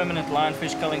to a permanent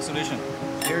lionfish culling solution.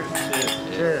 Cheers.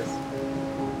 Cheers.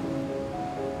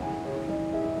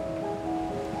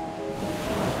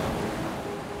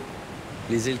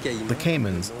 The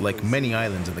Caymans, like many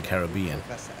islands in the Caribbean,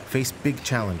 face big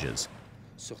challenges.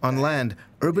 On land,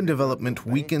 urban development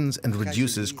weakens and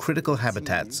reduces critical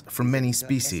habitats for many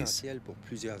species.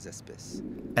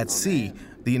 At sea,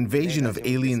 the invasion of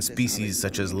alien species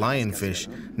such as lionfish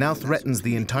now threatens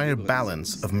the entire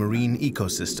balance of marine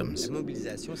ecosystems.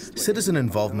 Citizen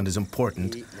involvement is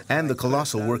important, and the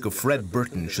colossal work of Fred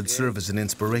Burton should serve as an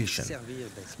inspiration.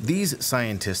 These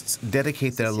scientists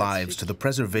dedicate their lives to the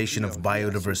preservation of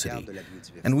biodiversity,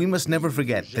 and we must never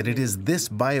forget that it is this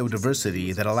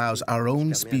biodiversity that allows our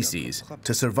own species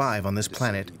to survive on this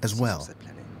planet as well.